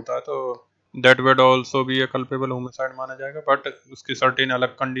murder होता है, तो that would also be A culpable homicide माना जाएगा, बट उसकी सर्टेन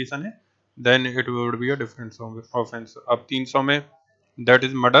अलग कंडीशन है, then it would be a different offence. अब 300 में दैट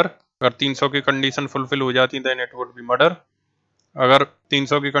इज मर्डर, अगर 300 की कंडीशन फुलफिल हो जाती then it would be murder. अगर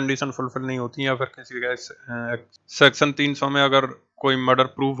 300 की कंडीशन फुलफिल नहीं होती या फिर किसी का सेक्शन 300 में अगर कोई मर्डर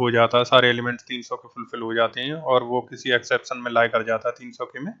प्रूव हो जाता है, सारे एलिमेंट्स 300 के फुलफिल हो जाते हैं और वो किसी एक्सेप्शन में लाई कर जाता है 300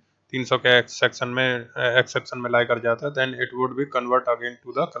 के में, 300 के एक्सेप्शन में लाई कर जाता है, then it would be convert again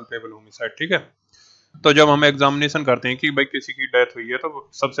to the culpable homicide. ठीक है. तो जब हम एग्जामिनेशन करते हैं कि भाई किसी की डेथ हुई है तो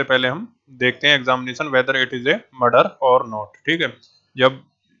सबसे पहले हम देखते हैं examination whether it is a murder और नॉट. ठीक है. जब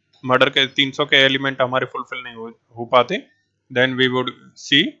मर्डर के 300 के एलिमेंट हमारे फुलफिल नहीं हो पाते, then we would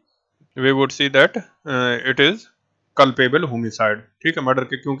see that it is culpable homicide. ठीक है. मर्डर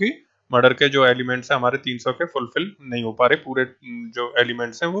के, क्योंकि मर्डर के जो एलिमेंट्स हैं हमारे 300 के फुलफिल नहीं हो पा रहे, पूरे जो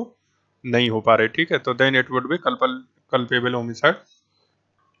एलिमेंट्स हैं वो नहीं हो पा रहे. ठीक है. तो then it would be culpable homicide.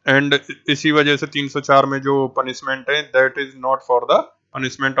 And इसी वजह से 304 में जो पनिशमेंट है that is not for the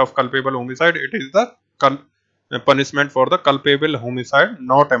punishment of culpable homicide, it is the punishment for the culpable homicide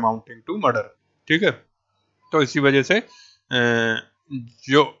not amounting to murder. ठीक है. तो इसी वजह से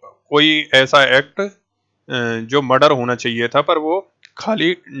जो कोई ऐसा एक्ट जो मर्डर होना चाहिए था पर वो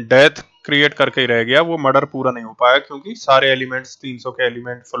खाली डेथ क्रिएट करके ही रह गया, वो मर्डर पूरा नहीं हो पाया क्योंकि सारे एलिमेंट्स 300 के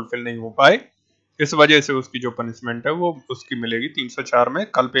एलिमेंट फुलफिल नहीं हो पाए, इस वजह से उसकी जो पनिशमेंट है वो उसकी मिलेगी 304 में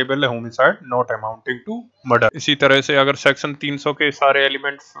culpable homicide not amounting to murder. इसी तरह से अगर सेक्शन 300 के सारे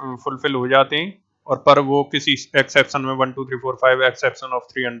एलिमेंट फुलफिल हो जाते हैं और पर वो किसी एक्सेप्शन में 1 2 3 4 5 एक्सेप्शन ऑफ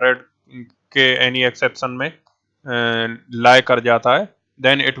 300 के एनी एक्सेप्शन में लाई कर जाता है,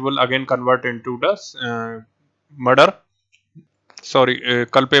 then it will again convert into the murder, sorry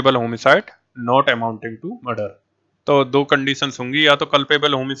culpable homicide not amounting to murder. तो दो कंडीशंस होंगी, या तो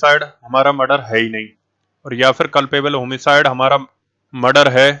कल्पेबल होमिसाइड हमारा मर्डर है ही नहीं, और या फिर कल्पेबल होमिसाइड हमारा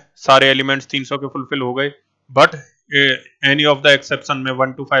मर्डर है, सारे एलिमेंट्स 300 के फुलफिल हो गए but any of the exception में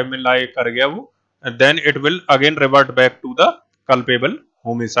 1 to 5 में लाई कर गया वो, then it will again revert back to the culpable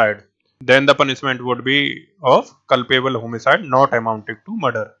homicide. Then the punishment would be of culpable homicide not amounting to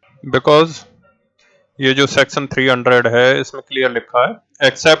murder. Because ये जो section 300 है इसमें क्लियर लिखा है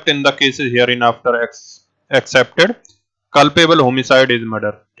except in the cases herein after accepted culpable homicide is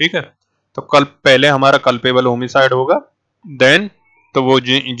murder. ठीक है. तो पहले हमारा culpable homicide होगा, then तो वो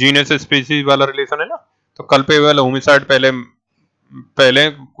जीनस स्पीसीज वाला रिलेशन है ना, तो culpable homicide पहले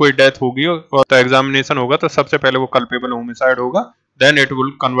कोई डेथ होगी और तो एग्जामिनेशन होगा तो सबसे पहले वो culpable homicide होगा, then it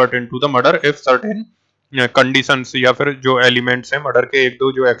will convert into the murder if certain conditions या फिर जो एलिमेंट्स हैं मर्डर के एक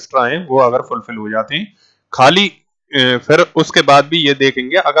दो जो एक्स्ट्रा हैं वो अगर फुलफिल हो जाते हैं. खाली फिर उसके बाद भी ये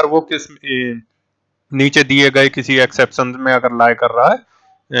देखेंगे अगर वो किस नीचे दिए गए किसी एक्सेप्शन में अगर लाई कर रहा है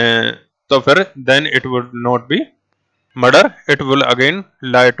तो फिर then it would not be murder, it will again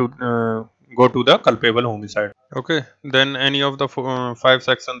lie to go to the culpable homicide. Okay, then any of the 5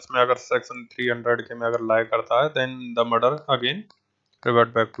 sections में अगर section 300 के में अगर lie करता है then the murder again revert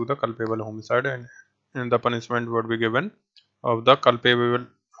back to the culpable homicide and the punishment would be given of the culpable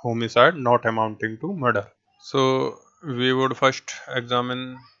homicide not amounting to murder. So we would first examine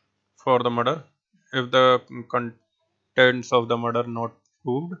for the murder. If the contents of the murder not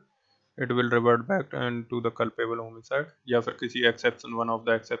proved, it will revert back and to the culpable homicide. या फिर किसी exception one of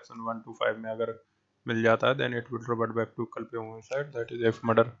the exception 1 to 5 में अगर मिल जाता है then it will revert back to culpable homicide. That is if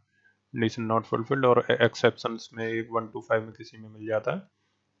murder condition not fulfilled और exceptions में 1 to 5 में किसी में मिल जाता है,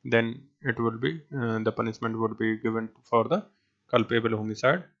 then it will be the punishment would be given for the culpable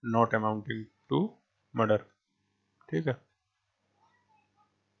homicide not amounting to murder. ठीक है.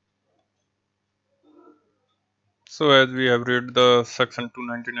 So as we have read the section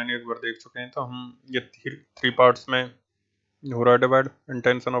 299 एक बार देख चुके हैं, तो हम ये 3 parts में हो रहा है divide.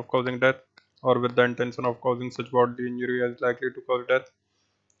 intention of causing death, or with the intention of causing such bodily injury as likely to cause death,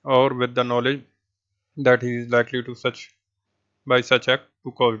 or with the knowledge that he is likely to by such act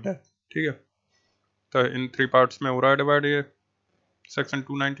to cause death. ठीक है. तो इन 3 parts में हो रहा है divide ये section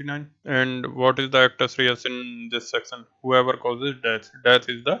 299. And what is the actus reus in this section? Whoever causes death, death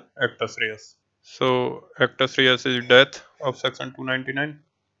is the actus reus. So actus reus is death of section 299.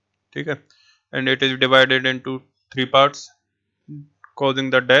 ठीक है. And it is divided into 3 parts: causing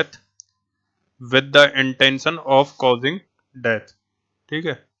the death, with the intention of causing death. ठीक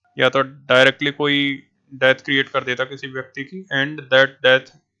है. या तो directly कोई death create कर देता किसी व्यक्ति की, and that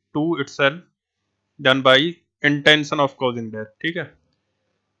death to itself done by intention of causing death. ठीक है. या तो डायरेक्टली कोई डेथ क्रिएट कर देता किसी व्यक्ति की and that death to itself done by intention of causing death. ठीक है. या तो डायरेक्टली कोई डेथ क्रिएट कर देता किसी व्यक्ति की and that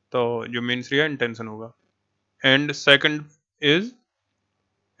death to itself done by तो जो मीन्स रिया इंटेंशन होगा। And second is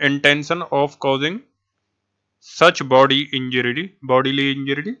intention of causing such bodily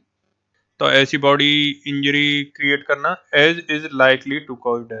injury, तो ऐसी बॉडी इंजरी क्रिएट करना as is likely to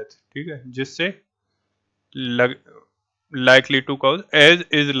cause death, ठीक है, जिससे likely to cause, as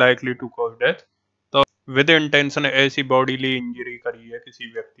is likely to cause death. तो विद इंटेंशन ऐसी bodily injury करी है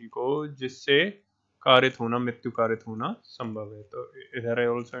किसी व्यक्ति को जिससे कारित होना, मृत्यु कारित होना संभव है, तो इधर है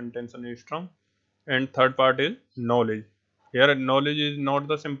also intention is strong. And third part is knowledge. यार knowledge is not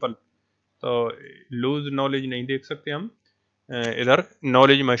the simple, तो लूज नॉलेज नहीं देख सकते हम इधर।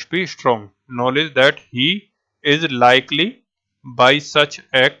 Knowledge must be strong, knowledge that he is likely bye such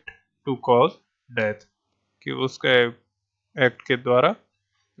act to cause death, कि उसके act के द्वारा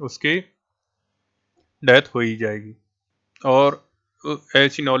उसकी डेथ हो ही जाएगी, और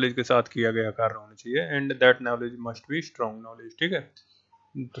ऐसी नॉलेज के साथ किया गया कार्य होना चाहिए। And that knowledge must be strong knowledge, ठीक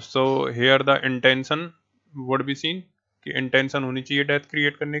है। So here the intention would be seen कि इंटेंशन होनी चाहिए डेथ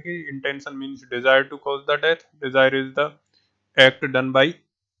क्रिएट करने की। Intention means desire to cause the death, desire is the act done by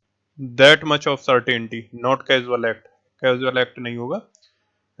that much of certainty, not casual act, casual act नहीं होगा,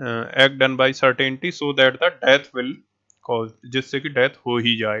 act done by certainty so that the death will cause, जिससे कि death हो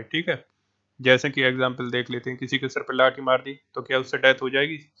ही जाए, ठीक है। जैसे कि एग्जाम्पल देख लेते हैं, किसी के सर पे लाठी मार दी तो क्या उससे डेथ हो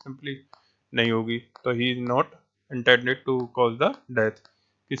जाएगी? सिंपली नहीं होगी, तो he is not intended to cause the death.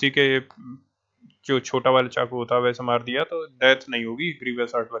 किसी के जो छोटा वाला चाकू होता है वैसे मार दिया तो डेथ नहीं होगी,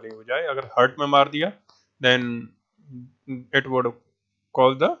 ग्रीवियस हर्ट वाली हो जाए। अगर हर्ट में मार दिया then it would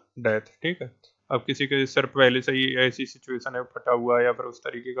cause the death, ठीक है। अब किसी के सर पहले से ही ऐसी सिचुएशन है, फटा हुआ या फिर उस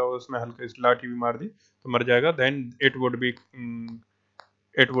तरीके का, उसमें हल्के से लाठी भी मार दी तो मर जाएगा, then it would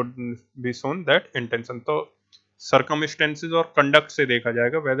be shown that intention. तो सर्कमस्टेंसेज और कंडक्ट से देखा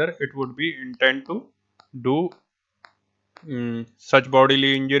जाएगा whether it would be intent to do such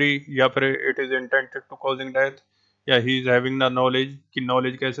bodily injury, या फिर it is intended to causing death, या he is having the knowledge, कि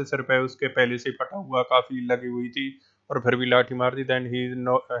नॉलेज कैसे सिर पे उसके पहले से फटा हुआ, काफी लगी हुई थी और फिर भी लाठी मार दी, then he is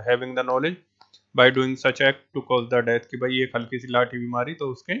having the knowledge by doing such act to cause the death, कि भाई एक हल्की सी लाठी भी मारी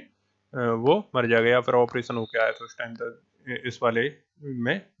तो उसके वो मर जाएगा, या फिर ऑपरेशन होके आया तो उस टाइम तक इस वाले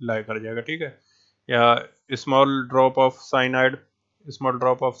में लाई कर जाएगा, ठीक है। या small drop of cyanide, small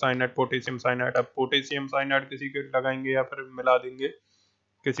drop of cyanide, potassium cyanide. अब पोटेशियम साइनाइड किसी के लगाएंगे या फिर मिला देंगे,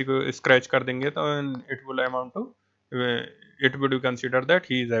 किसी को स्क्रैच कर देंगे तो it will amount to, it would be consider that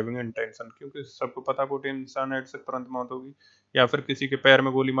he is having intention, क्योंकि सबको पता पोटेशियम साइनाइड से तुरंत मौत होगी। या फिर किसी के पैर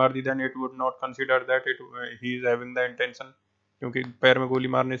में गोली मार दी, then it would not consider that it he is having the intention, क्योंकि पैर में गोली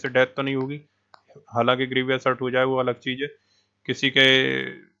मारने से डेथ तो नहीं होगी, हालांकि ग्रीवियस हर्ट हो जाए वो अलग चीज है। किसी के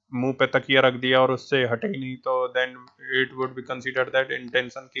मुंह पे तकिया रख दिया और उससे हटे ही नहीं तो then it would be consider that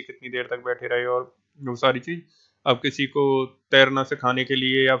intention, की कितनी देर तक बैठे रहे और वो सारी चीज। अब किसी को तैरना सिखाने के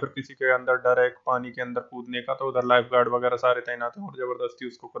लिए या फिर किसी के अंदर डर है पानी के अंदर कूदने का, तो उधर लाइफ गार्ड वगैरह सारे तैनात हैं और जबरदस्ती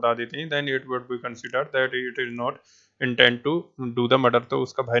उसको खुदा देते हैं, then it would be consider that it is not intent to do the murder, तो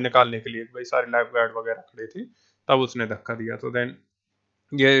उसका भय निकालने के लिए भाई सारे लाइफ गार्ड वगैरह खड़े थे तब उसने धक्का दिया, तो देन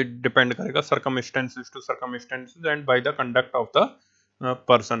ये डिपेंड करेगा circumstances to circumstances and by the conduct of the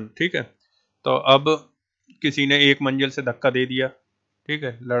person, ठीक है। तो अब किसी ने एक मंजिल से धक्का दे दिया, ठीक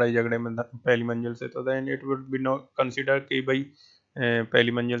है, लड़ाई झगड़े में पहली मंजिल से, तो then it would be not consider कि भाई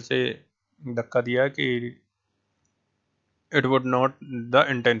पहली मंजिल से धक्का दिया, कि it would not the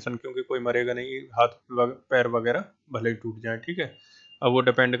intention, क्योंकि कोई मरेगा नहीं, हाथ पैर वगैरह भले ही टूट जाए, ठीक है। अब वो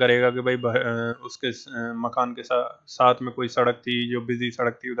डिपेंड करेगा कि भाई उसके मकान के साथ में कोई सड़क थी जो बिजी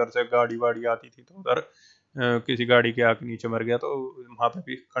सड़क थी, उधर से गाड़ी वाड़ी आती थी तो उधर किसी गाड़ी के आके नीचे मर गया, तो वहाँ पे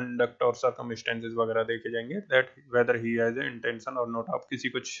भी कंडक्ट और सर्कमस्टेंसेस वगैरह देखे जाएंगे that whether he has a intention और नॉट। आप किसी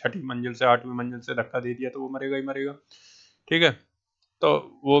को छठी मंजिल से आठवीं मंजिल से धक्का दे दिया तो वो मरेगा ही मरेगा, ठीक है। तो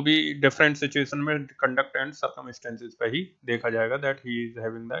वो भी डिफरेंट सिचुएशन में कंडक्ट एंड सर्कमस्टेंसेस पे ही देखा जाएगा that he is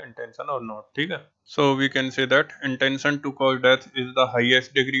having the intention और नॉट, ठीक है। So we can say that intention to cause death is the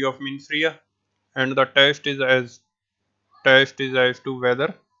highest degree of means Riya, and the test is as to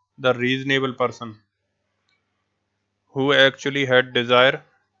whether the reasonable person who actually had desire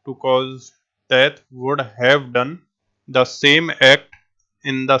to cause death would have done the same act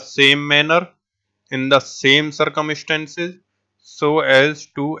in the same manner in the same circumstances so as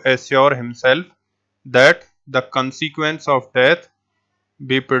to assure himself that the consequence of death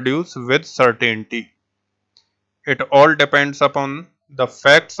be produced with certainty. It all depends upon the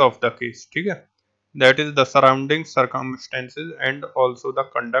facts of the case, ठीक है, that is the surrounding circumstances and also the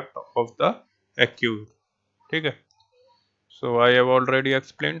conduct of the accused, ठीक है। सो I have already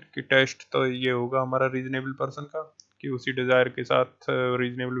explained कि test तो ये होगा हमारा reasonable person का, कि उसी डिजायर के साथ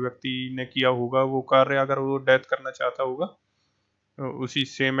रीजनेबल व्यक्ति ने किया होगा वो कार्य, अगर वो डेथ करना चाहता होगा उसी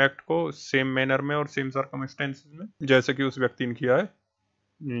सेम एक्ट को सेम मैनर में और सेम सर्कमस्टेंसेस में जैसे कि उस व्यक्ति ने किया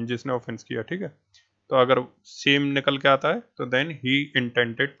है जिसने ऑफेंस किया, ठीक है। तो अगर सेम निकल के आता है तो then he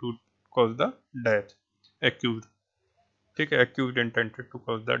intended to cause the death accused, ठीक है, accused intended to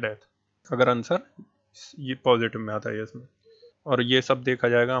cause the death, अगर आंसर ये पॉजिटिव में आता है इसमें। और ये सब देखा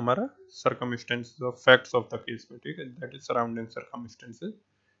जाएगा हमारा circumstances of facts of the case में, ठीक है, दैट इज सराउंडिंग सर्कमस्टेंसेस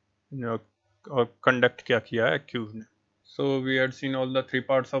और कंडक्ट क्या किया है एक्यूज ने। So we had seen all the three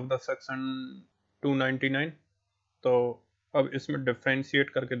parts of the section 299। तो अब इसमें डिफ्रेंशिएट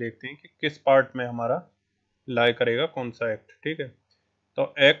करके देखते हैं कि किस पार्ट में हमारा लाई करेगा कौन सा एक्ट, ठीक है।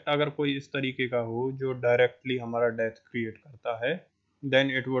 तो एक्ट अगर कोई इस तरीके का हो जो डायरेक्टली हमारा डेथ क्रिएट करता है,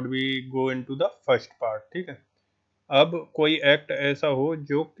 then it would be go into the first part, ठीक है। अब कोई एक्ट ऐसा हो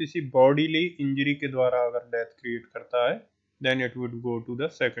जो किसी बॉडीली इंजरी के द्वारा अगर डेथ क्रिएट करता है, then it would go to the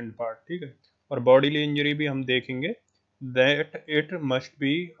second part, ठीक है। और बॉडीली इंजरी भी हम देखेंगे that it must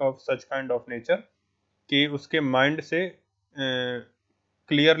be of such kind of nature कि उसके माइंड से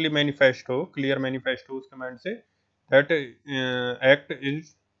क्लियर मैनिफेस्ट हो उसके mind say that act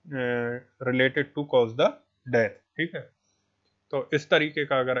is related to cause the death, ठीक है। तो इस तरीके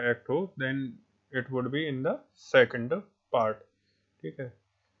का अगर एक्ट हो then it would be in the second part, ठीक है।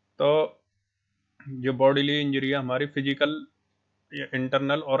 तो जो बॉडीली इंजरी है हमारी फिजिकल,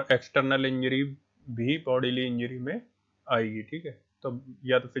 इंटरनल और एक्सटर्नल इंजरी भी बॉडीली इंजरी में आएगी, ठीक है। तो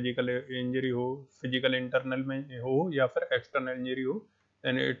या तो फिजिकल इंजरी हो, फिजिकल इंटरनल में हो या फिर एक्सटर्नल इंजरी हो,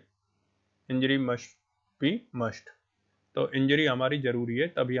 then it injury must be must. तो इंजरी हमारी जरूरी है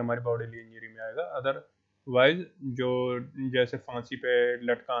तभी हमारी बॉडीली इंजरी में आएगा, अदरवाइज जो जैसे फांसी पे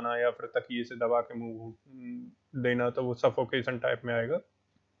लटकाना या फिर तकिए से दबा के मुंह देना तो वो सफोकेशन टाइप में आएगा।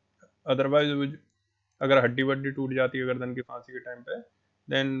 अदरवाइज अगर हड्डी वड्डी टूट जाती है गर्दन की फांसी के टाइम पे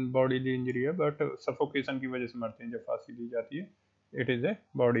देन बॉडीली इंजरी है, बट सफोकेशन की वजह से मरते हैं जब फांसी दी जाती है, it is a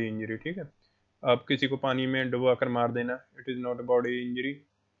body injury, ठीक है। अब किसी को पानी में डुबा कर मार देना, it is not a body injury,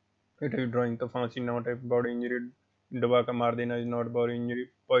 it is drawing. तो फांसी नॉट ए बॉडी इंजरी, डुबा कर मार देना is not body injury,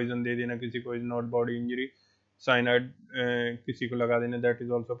 poison दे देना किसी को is not body injury, cyanide किसी को लगा देना that is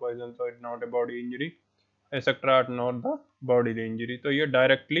also poison, so it not a body injury, etcetera are not the body injury. तो ये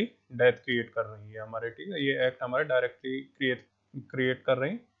डायरेक्टली डेथ क्रिएट कर रही है हमारे, ठीक है, ये एक्ट हमारे डायरेक्टली क्रिएट कर रहे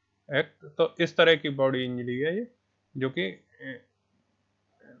हैं एक्ट। तो इस तरह की बॉडी इंजरी है ये, जो कि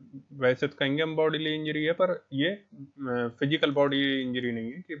वैसे तो कहेंगे हम बॉडीली इंजरी है पर ये फिजिकल बॉडी इंजरी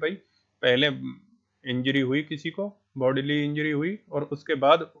नहीं है कि भाई पहले इंजरी हुई किसी को, बॉडीली इंजरी हुई और उसके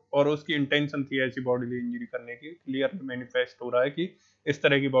बाद और उसकी इंटेंशन थी ऐसी बॉडीली इंजरी करने की, क्लियर मैनिफेस्ट हो रहा है कि इस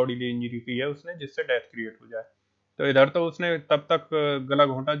तरह की बॉडीली इंजरी की है उसने जिससे डेथ क्रिएट हो जाए। तो इधर तो उसने तब तक गला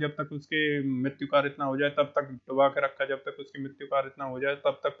घोंटा जब तक उसकी मृत्यु कारित ना हो जाए, तब तक डुबा के रखा जब तक उसकी मृत्यु कारित ना हो जाए,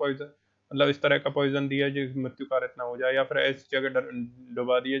 तब तक पॉइजन मतलब इस तरह का पॉइजन दिया जो मृत्यु कारित ना हो जाए, या फिर ऐसी जगह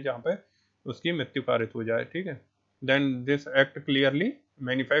डुबा दिए जहाँ पे उसकी मृत्यु कारित हो जाए, ठीक है। Then this act clearly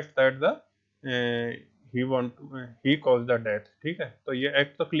manifest that the he cause the death, ठीक है। तो ये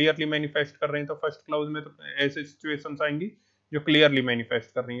एक्ट तो क्लियरली मैनिफेस्ट कर रहे हैं, तो फर्स्ट क्लाउज में तो ऐसी सिचुएशंस आएंगी जो क्लियरली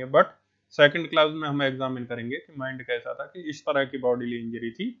मैनिफेस्ट कर रही है, बट सेकंड क्लाउज में हम एग्जामिन करेंगे कि माइंड कैसा था कि इस तरह की बॉडीली इंजरी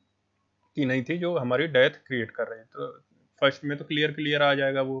थी कि नहीं थी जो हमारी डेथ क्रिएट कर रही है। तो फर्स्ट में तो क्लियर आ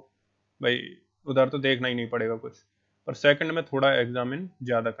जाएगा वो, भाई उधर तो देखना ही नहीं पड़ेगा कुछ, पर सेकंड में थोड़ा एग्जामिन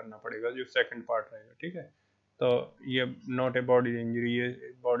ज़्यादा करना पड़ेगा जो सेकंड पार्ट रहेगा, ठीक है। तो ये नॉट ए बॉडी इंजरी,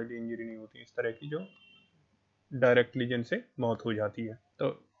 ये बॉडी इंजरी नहीं होती इस तरह की जो डायरेक्टली जिनसे मौत हो जाती है। तो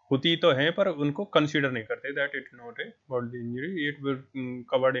होती तो है पर उनको कंसीडर नहीं करते that it not a body injury, it will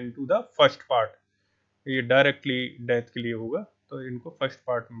covered into the first part, ये डायरेक्टली डेथ के लिए होगा तो इनको फर्स्ट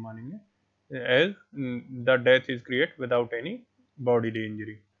पार्ट में मानेंगे as the death is create without any body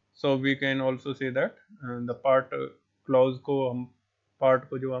injury. So we can also say that the part clause को हम पार्ट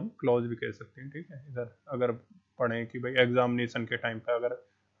को जो हम क्लॉज भी कह सकते हैं, ठीक है। इधर अगर पढ़ें कि भाई एग्जामिनेशन के टाइम पे अगर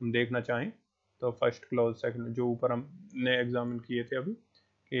हम देखना चाहें तो फर्स्ट क्लॉज सेकंड जो ऊपर हमने एग्जामिन किए थे अभी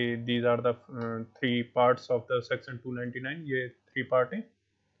कि these are the three parts of the section 299, ये थ्री पार्ट हैं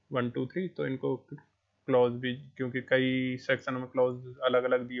 1 2 3, तो इनको क्लॉज भी क्योंकि कई सेक्शन में क्लॉज अलग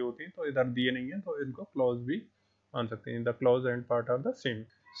अलग दिए होते हैं तो इधर दिए नहीं है तो इनको क्लॉज भी मान सकते हैं, the clause and part are the same.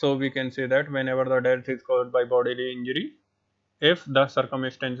 So we can say that whenever the death is caused by bodily injury, if the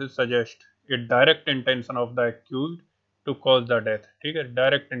circumstances suggest a direct intention of the accused to cause the death, ठीक है,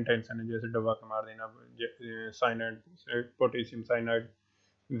 direct intention है जैसे दबा के मार देना, cyanide potassium cyanide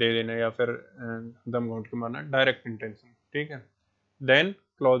दे देना या फिर दम घोंट के मारना, डायरेक्ट इंटेंशन, ठीक है, then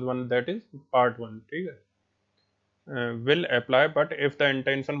clause 1 that is part 1, ठीक है, will apply, but if the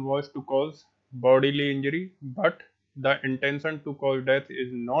intention was to cause bodily injury but the intention to cause death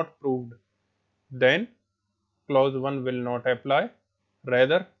is not proved, then clause 1 will not apply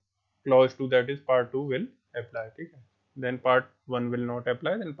rather clause 2 that is part 2 will apply, ठीक है, then part 1 will not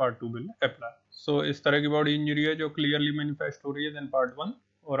apply, then part 2 will apply. So इस तरह की body injury है जो clearly manifest हो रही है, then part 1,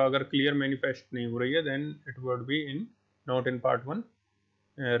 और अगर क्लियर मैनिफेस्ट नहीं हो रही है then it would be in not in part 1,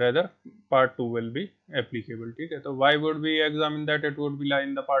 rather part 2 will be applicable, ठीक है. तो why would we examine that it would be lie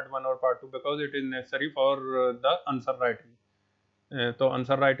in the part 1 or part 2? Because it is necessary for the answer writing. तो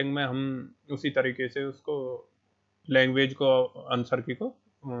answer writing में हम उसी तरीके से उसको लैंग्वेज को आंसर की को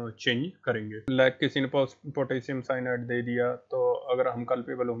चेंज करेंगे. लाइक किसी ने पोटेशियम साइनाइड दे दिया, तो अगर हम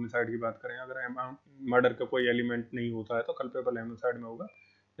कल्पेबल होमिसाइड की बात करें, अगर मर्डर का कोई एलिमेंट नहीं होता है तो कल्पेबल होमिसाइड में होगा,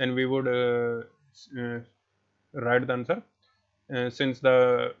 then we would write the answer since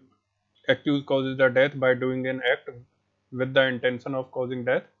the accused causes the death by doing an act with the intention of causing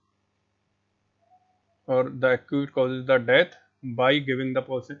death, or the accused causes the death by giving the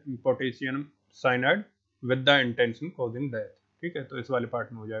potassium cyanide with the intention causing death, ठीक है. तो इस वाले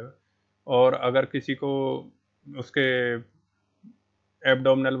part में हो जाएगा. और अगर किसी को उसके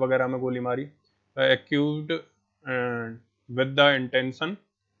एब्डोमिनल वगैरह में गोली मारी, accused with the intention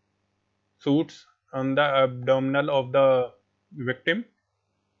shoots on the abdominal of the victim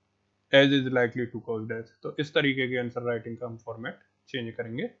as is likely to cause death. तो इस तरीके की आंसर राइटिंग का हम फॉर्मेट चेंज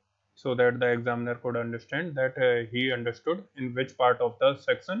करेंगे so that the examiner could understand that he understood in which part of the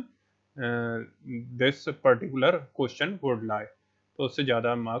section this particular question would lie. तो उससे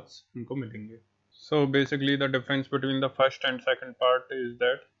ज़्यादा मार्क्स उनको मिलेंगे. So basically the difference between the first and second part is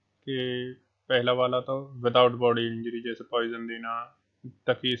that कि पहला वाला तो without body injury, जैसे पॉइजन देना,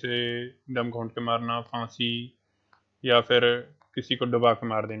 तकी से दम घोंट के मारना, फांसी, या फिर किसी को डुबा के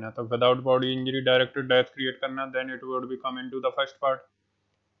मार देना. तो without body injury direct death create करना, then it would be come into the first part.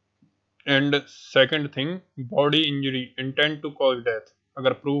 And second thing, body injury intent to cause death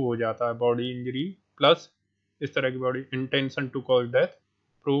अगर प्रूव हो जाता है, बॉडी इंजरी प्लस इस तरह की body intention to cause death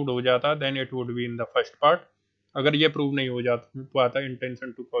proved हो जाता, then it would be in the first part. अगर ये प्रूव नहीं हो जाता पाता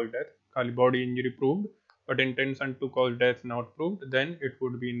इंटेंशन टू कॉज डेथ, खाली body injury proved but intention to cause death not proved, then it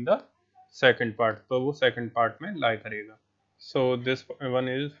would be in the second part. तो वो second part में लाई करेगा. So this one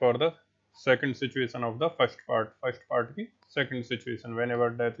is for the second situation of the first part की second situation, whenever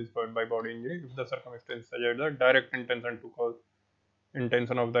death is caused by body injury if the circumstances suggest the direct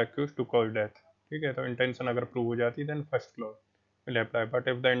intention of the accused to cause death, ठीक है. तो intention अगर prove हो जाती then first clause will apply, but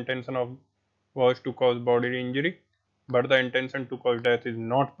if the intention of was to cause body injury but the intention to cause death is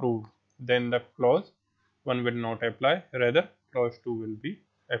not proved, then the clause 1 will not apply, rather clause 2 will be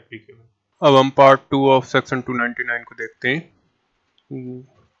applicable. अब हम part 2 of section 299 को देखते हैं.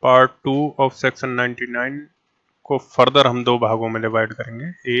 Part 2 of section 99 को further हम दो भागों में डिवाइड करेंगे,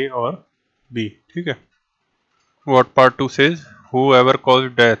 ए और बी, ठीक है. What part 2 says, whoever cause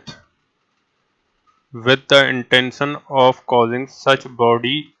death with the intention of causing such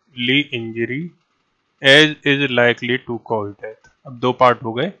bodily injury as is likely to cause death. अब दो पार्ट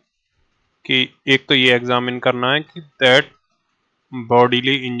हो गए कि एक तो ये एग्जामिन करना है कि that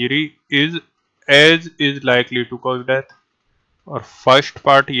bodily injury is as is likely to cause death, और फर्स्ट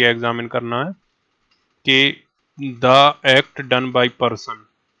पार्ट ये एग्जामिन करना है कि the act done by person,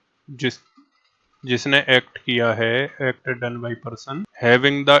 जिसने एक्ट किया है, act done by person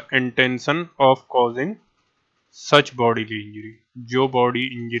having the intention of causing such bodily injury, जो body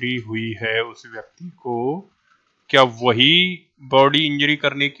injury हुई है उस व्यक्ति को, क्या वही बॉडी इंजरी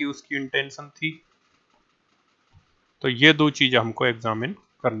करने की उसकी इंटेंशन थी. तो ये दो चीज़ें हमको एग्जामिन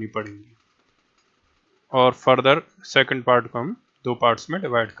करनी पड़ेंगी, और फर्दर सेकंड पार्ट को हम दो पार्ट्स में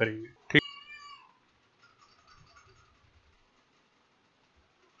डिवाइड करेंगे, ठीक.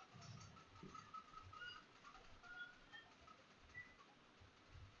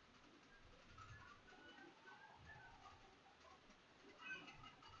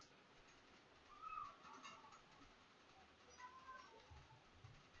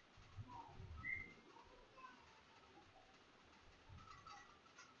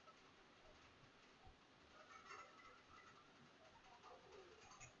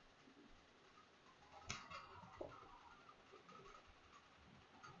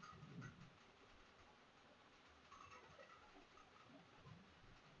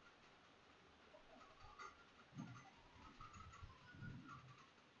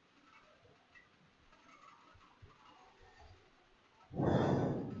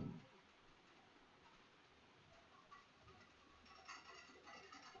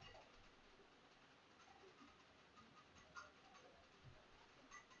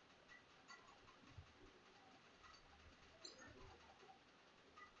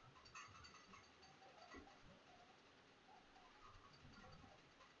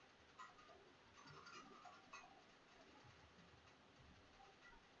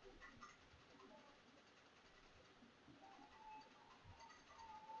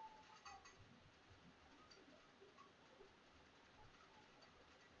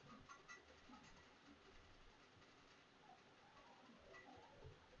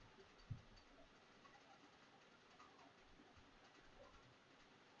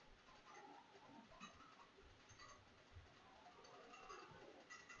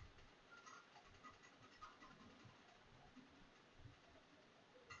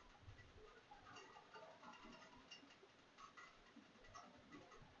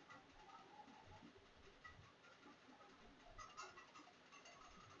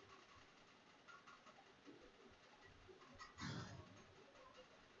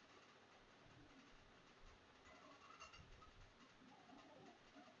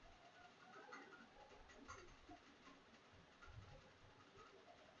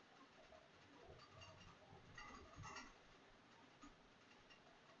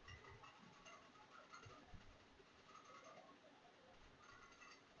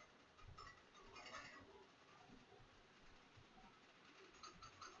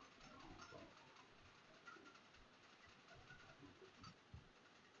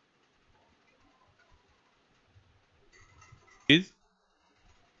 is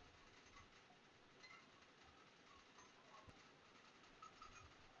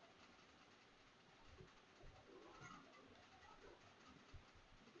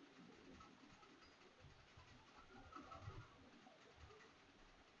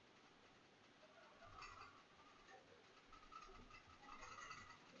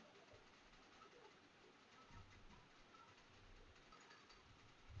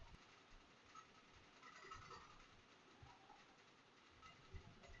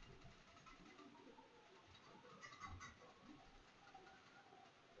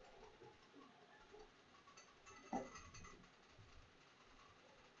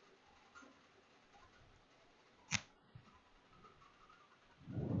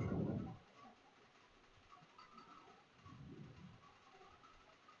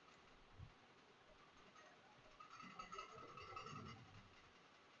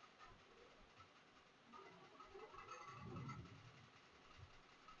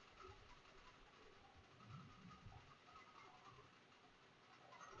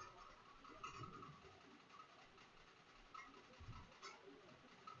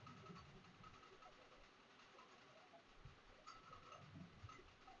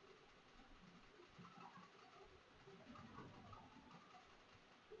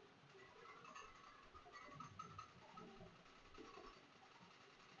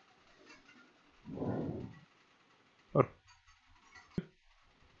और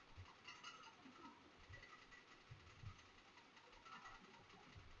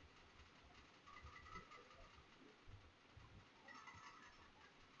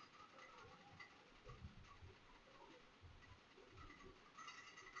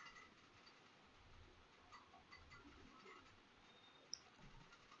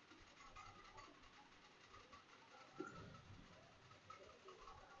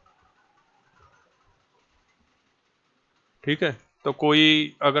ठीक है। तो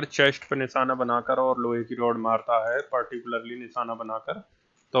कोई अगर चेस्ट पे निशाना बनाकर और लोहे की रॉड मारता है पर्टिकुलरली निशाना बनाकर,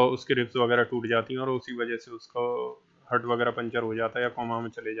 तो उसकी रिब्स वगैरह टूट जाती हैं और उसी वजह से उसको हट वगैरह पंचर हो जाता है या कोमा में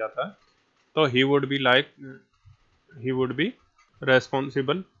चले जाता है, तो he would be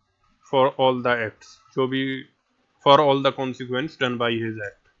responsible for all the acts, जो भी for all the consequence done by his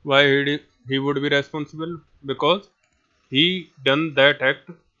act. Why he would be responsible? Because he done that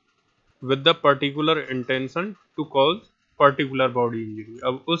act with the particular intention to cause particular body injury।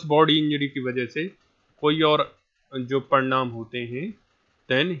 अब उस body injury की वजह से कोई और जो परिणाम होते हैं,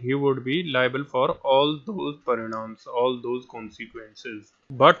 then he would be liable for all those परिणाम्स, all those consequences।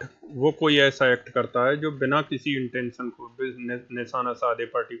 But वो कोई ऐसा एक्ट करता है जो बिना किसी इंटेंशन को निशाना साधे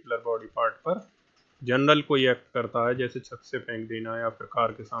पर्टिकुलर बॉडी पार्ट पर, जनरल कोई एक्ट करता है जैसे छत से फेंक देना या फिर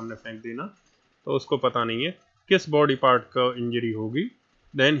कार के सामने फेंक देना, तो उसको पता नहीं है किस बॉडी पार्ट का इंजरी होगी,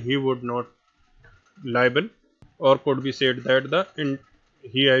 then he would not liable or could be said that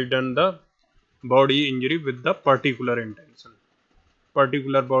he has done the body injury with the particular intention।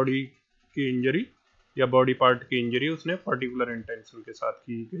 Particular body की इंजरी या बॉडी पार्ट की इंजरी उसने पर्टिकुलर इंटेंशन के साथ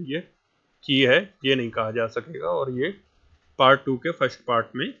की गई है, की है, ये नहीं कहा जा सकेगा और ये पार्ट 2 के फर्स्ट पार्ट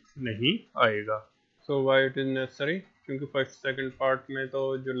में नहीं आएगा। So why it is necessary? क्योंकि फर्स्ट सेकंड पार्ट में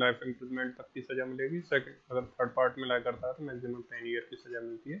तो जो लाइफ इम्प्रिजमेंट तक की सज़ा मिलेगी, सेकंड अगर थर्ड पार्ट में लाया करता है तो मैक्सिमम 10 ईयर की सज़ा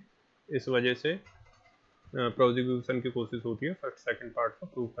मिलती है। इस वजह से प्रोसिक्यूशन की कोशिश होती है फर्स्ट सेकंड पार्ट को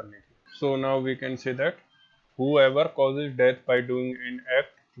प्रूव करने की। So now we can say that whoever causes death by doing an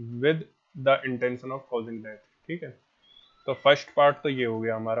act with the intention of causing death। ठीक है, तो फर्स्ट पार्ट तो ये हो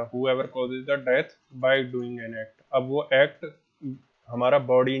गया हमारा whoever causes the death by doing an act। अब वो एक्ट हमारा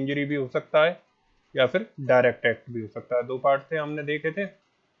बॉडी इंजरी भी हो सकता है या फिर डायरेक्ट एक्ट भी हो सकता है। दो पार्ट थे हमने देखे थे,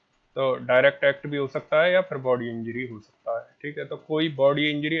 तो डायरेक्ट एक्ट भी हो सकता है या फिर बॉडी इंजरी हो सकता है। ठीक है, तो कोई बॉडी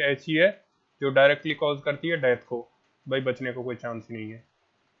इंजरी ऐसी है जो डायरेक्टली कॉज करती है डेथ को, भाई बचने को कोई चांस नहीं है।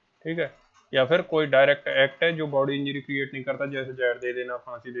 ठीक है, या फिर कोई डायरेक्ट एक्ट है जो बॉडी इंजरी क्रिएट नहीं करता, जैसे जहर दे देना,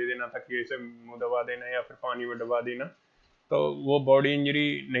 फांसी दे देना, तकिए से मुंह दबा देना या फिर पानी में दबा देना, तो वो बॉडी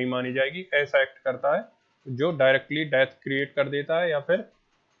इंजरी नहीं मानी जाएगी। ऐसा एक्ट करता है जो डायरेक्टली डेथ क्रिएट कर देता है या फिर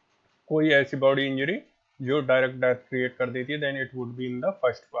कोई ऐसी बॉडी इंजरी जो डायरेक्ट डेथ क्रिएट कर देती है, then it would be in the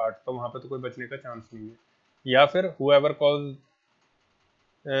first part, तो वहां पे तो कोई बचने का चांस नहीं है। या फिर whoever cause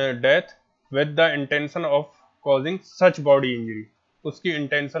death with the intention of causing such body injury, उसकी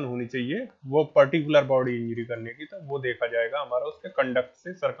इंटेंशन होनी चाहिए वो पर्टिकुलर बॉडी इंजरी करने की, तो वो देखा जाएगा हमारा उसके कंडक्ट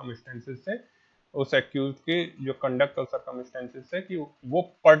से, सर्कमस्टेंसेस से, उस एक्यूज के जो कंडक्ट और सर्कमस्टेंसेस से कि वो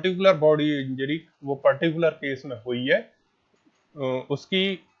पर्टिकुलर बॉडी इंजरी वो पर्टिकुलर केस में हुई है,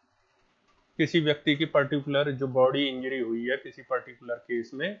 उसकी किसी व्यक्ति की पर्टिकुलर जो बॉडी इंजरी हुई है किसी पर्टिकुलर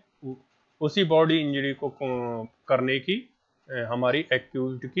केस में, उसी बॉडी इंजरी को करने की हमारी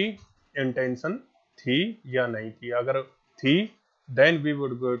एक्यूज्ड की इंटेंशन थी या नहीं थी। अगर थी, then we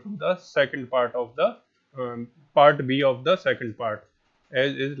would go to the second part of the part B of the second part,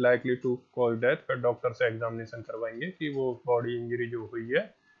 as is likely to cause death। फिर डॉक्टर से एग्जामिनेशन करवाएंगे कि वो बॉडी इंजरी जो हुई है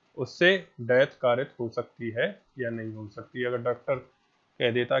उससे डेथ कारित हो सकती है या नहीं हो सकती। अगर डॉक्टर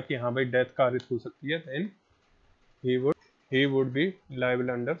कह देता कि हाँ भाई डेथ कारित हो सकती है, then he would be liable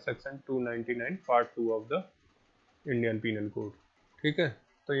under section 299 part 2 of the Indian penal code. ठीक है,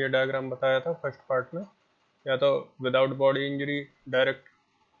 तो ये डायग्राम बताया था फर्स्ट पार्ट में। या तो without body injury direct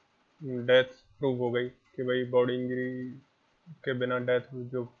death prove हो गई कि भाई बॉडी इंजरी के बिना डेथ,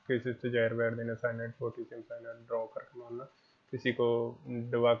 जो केसेस से जहर वहर देना, साइनाइड, पोटेशियम साइनाइड ड्रॉ करके मारना, किसी को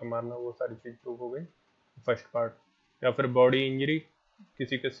दबा के मारना, वो सारी चीज़ प्रूव हो गई फर्स्ट पार्ट। या फिर बॉडी इंजरी,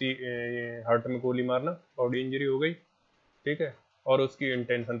 किसी के हार्ट में गोली मारना, बॉडी इंजरी हो गई, ठीक है, और उसकी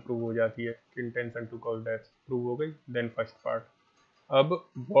इंटेंशन प्रूव हो जाती है कि intention to cause death prove हो गई, देन फर्स्ट पार्ट। अब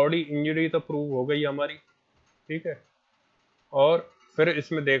बॉडी इंजरी तो प्रूव हो गई हमारी, ठीक है, और फिर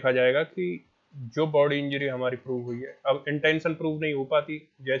इसमें देखा जाएगा कि जो बॉडी इंजरी हमारी प्रूव हुई है, अब इंटेंशन प्रूव नहीं हो पाती,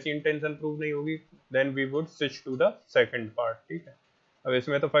 जैसी इंटेंशन प्रूव नहीं होगी then we would switch to the second part. ठीक है, अब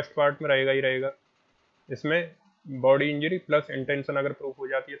इसमें तो फर्स्ट पार्ट में रहेगा ही रहेगा, इसमें बॉडी इंजरी प्लस इंटेंशन अगर प्रूव हो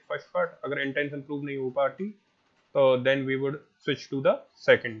जाती है फर्स्ट पार्ट, अगर इंटेंशन प्रूव नहीं हो पाती तो then we would switch to the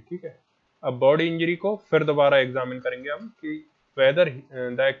second. ठीक है, अब बॉडी इंजरी को फिर दोबारा एग्जामिन करेंगे हम कि whether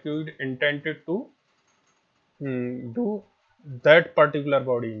the accused intended to do that particular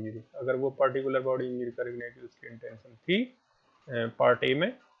body injury, अगर वो पर्टिकुलर बॉडी इंजरी करने की उसकी इंटेंशन थी पार्ट ए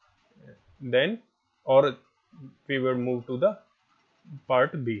में, देन और we would move to the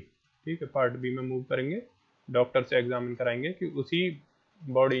part B. ठीक है, पार्ट बी में मूव करेंगे, डॉक्टर से एग्जामिन कराएंगे कि उसी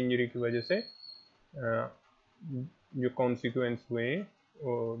बॉडी इंजरी की वजह से जो कॉन्सिक्वेंस हुए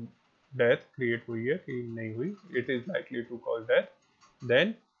हैं डेथ क्रिएट हुई है कि नहीं हुई, it is likely to cause death,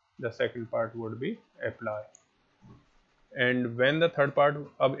 then the second part would be apply. And when the third part,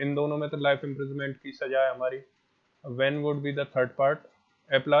 अब इन दोनों में तो लाइफ इम्प्रिजनमेंट की सजा है हमारी, when would be the third part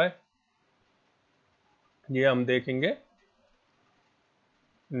apply, ये हम देखेंगे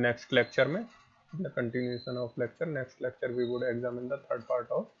नेक्स्ट लेक्चर में, the continuation of lecture, next lecture we would examine the third part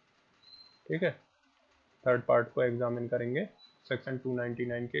of. ठीक है, थर्ड पार्ट को एग्जामिन करेंगे सेक्शन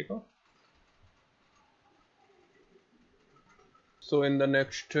 299 के को। So in the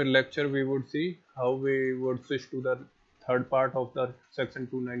next lecture we would see how we would switch to the third part of the section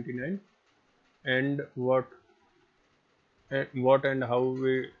 299 and what and how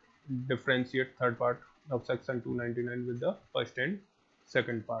we differentiate third part of section 299 with the first and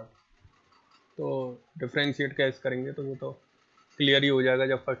second part। तो differentiate कैसे करेंगे तो वो तो clear ही हो जाएगा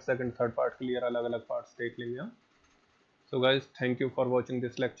जब first second third part clear अलग अलग पार्ट्स देख लेंगे हम। So guys, thank you for watching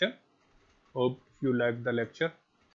this lecture. Hope you liked the lecture.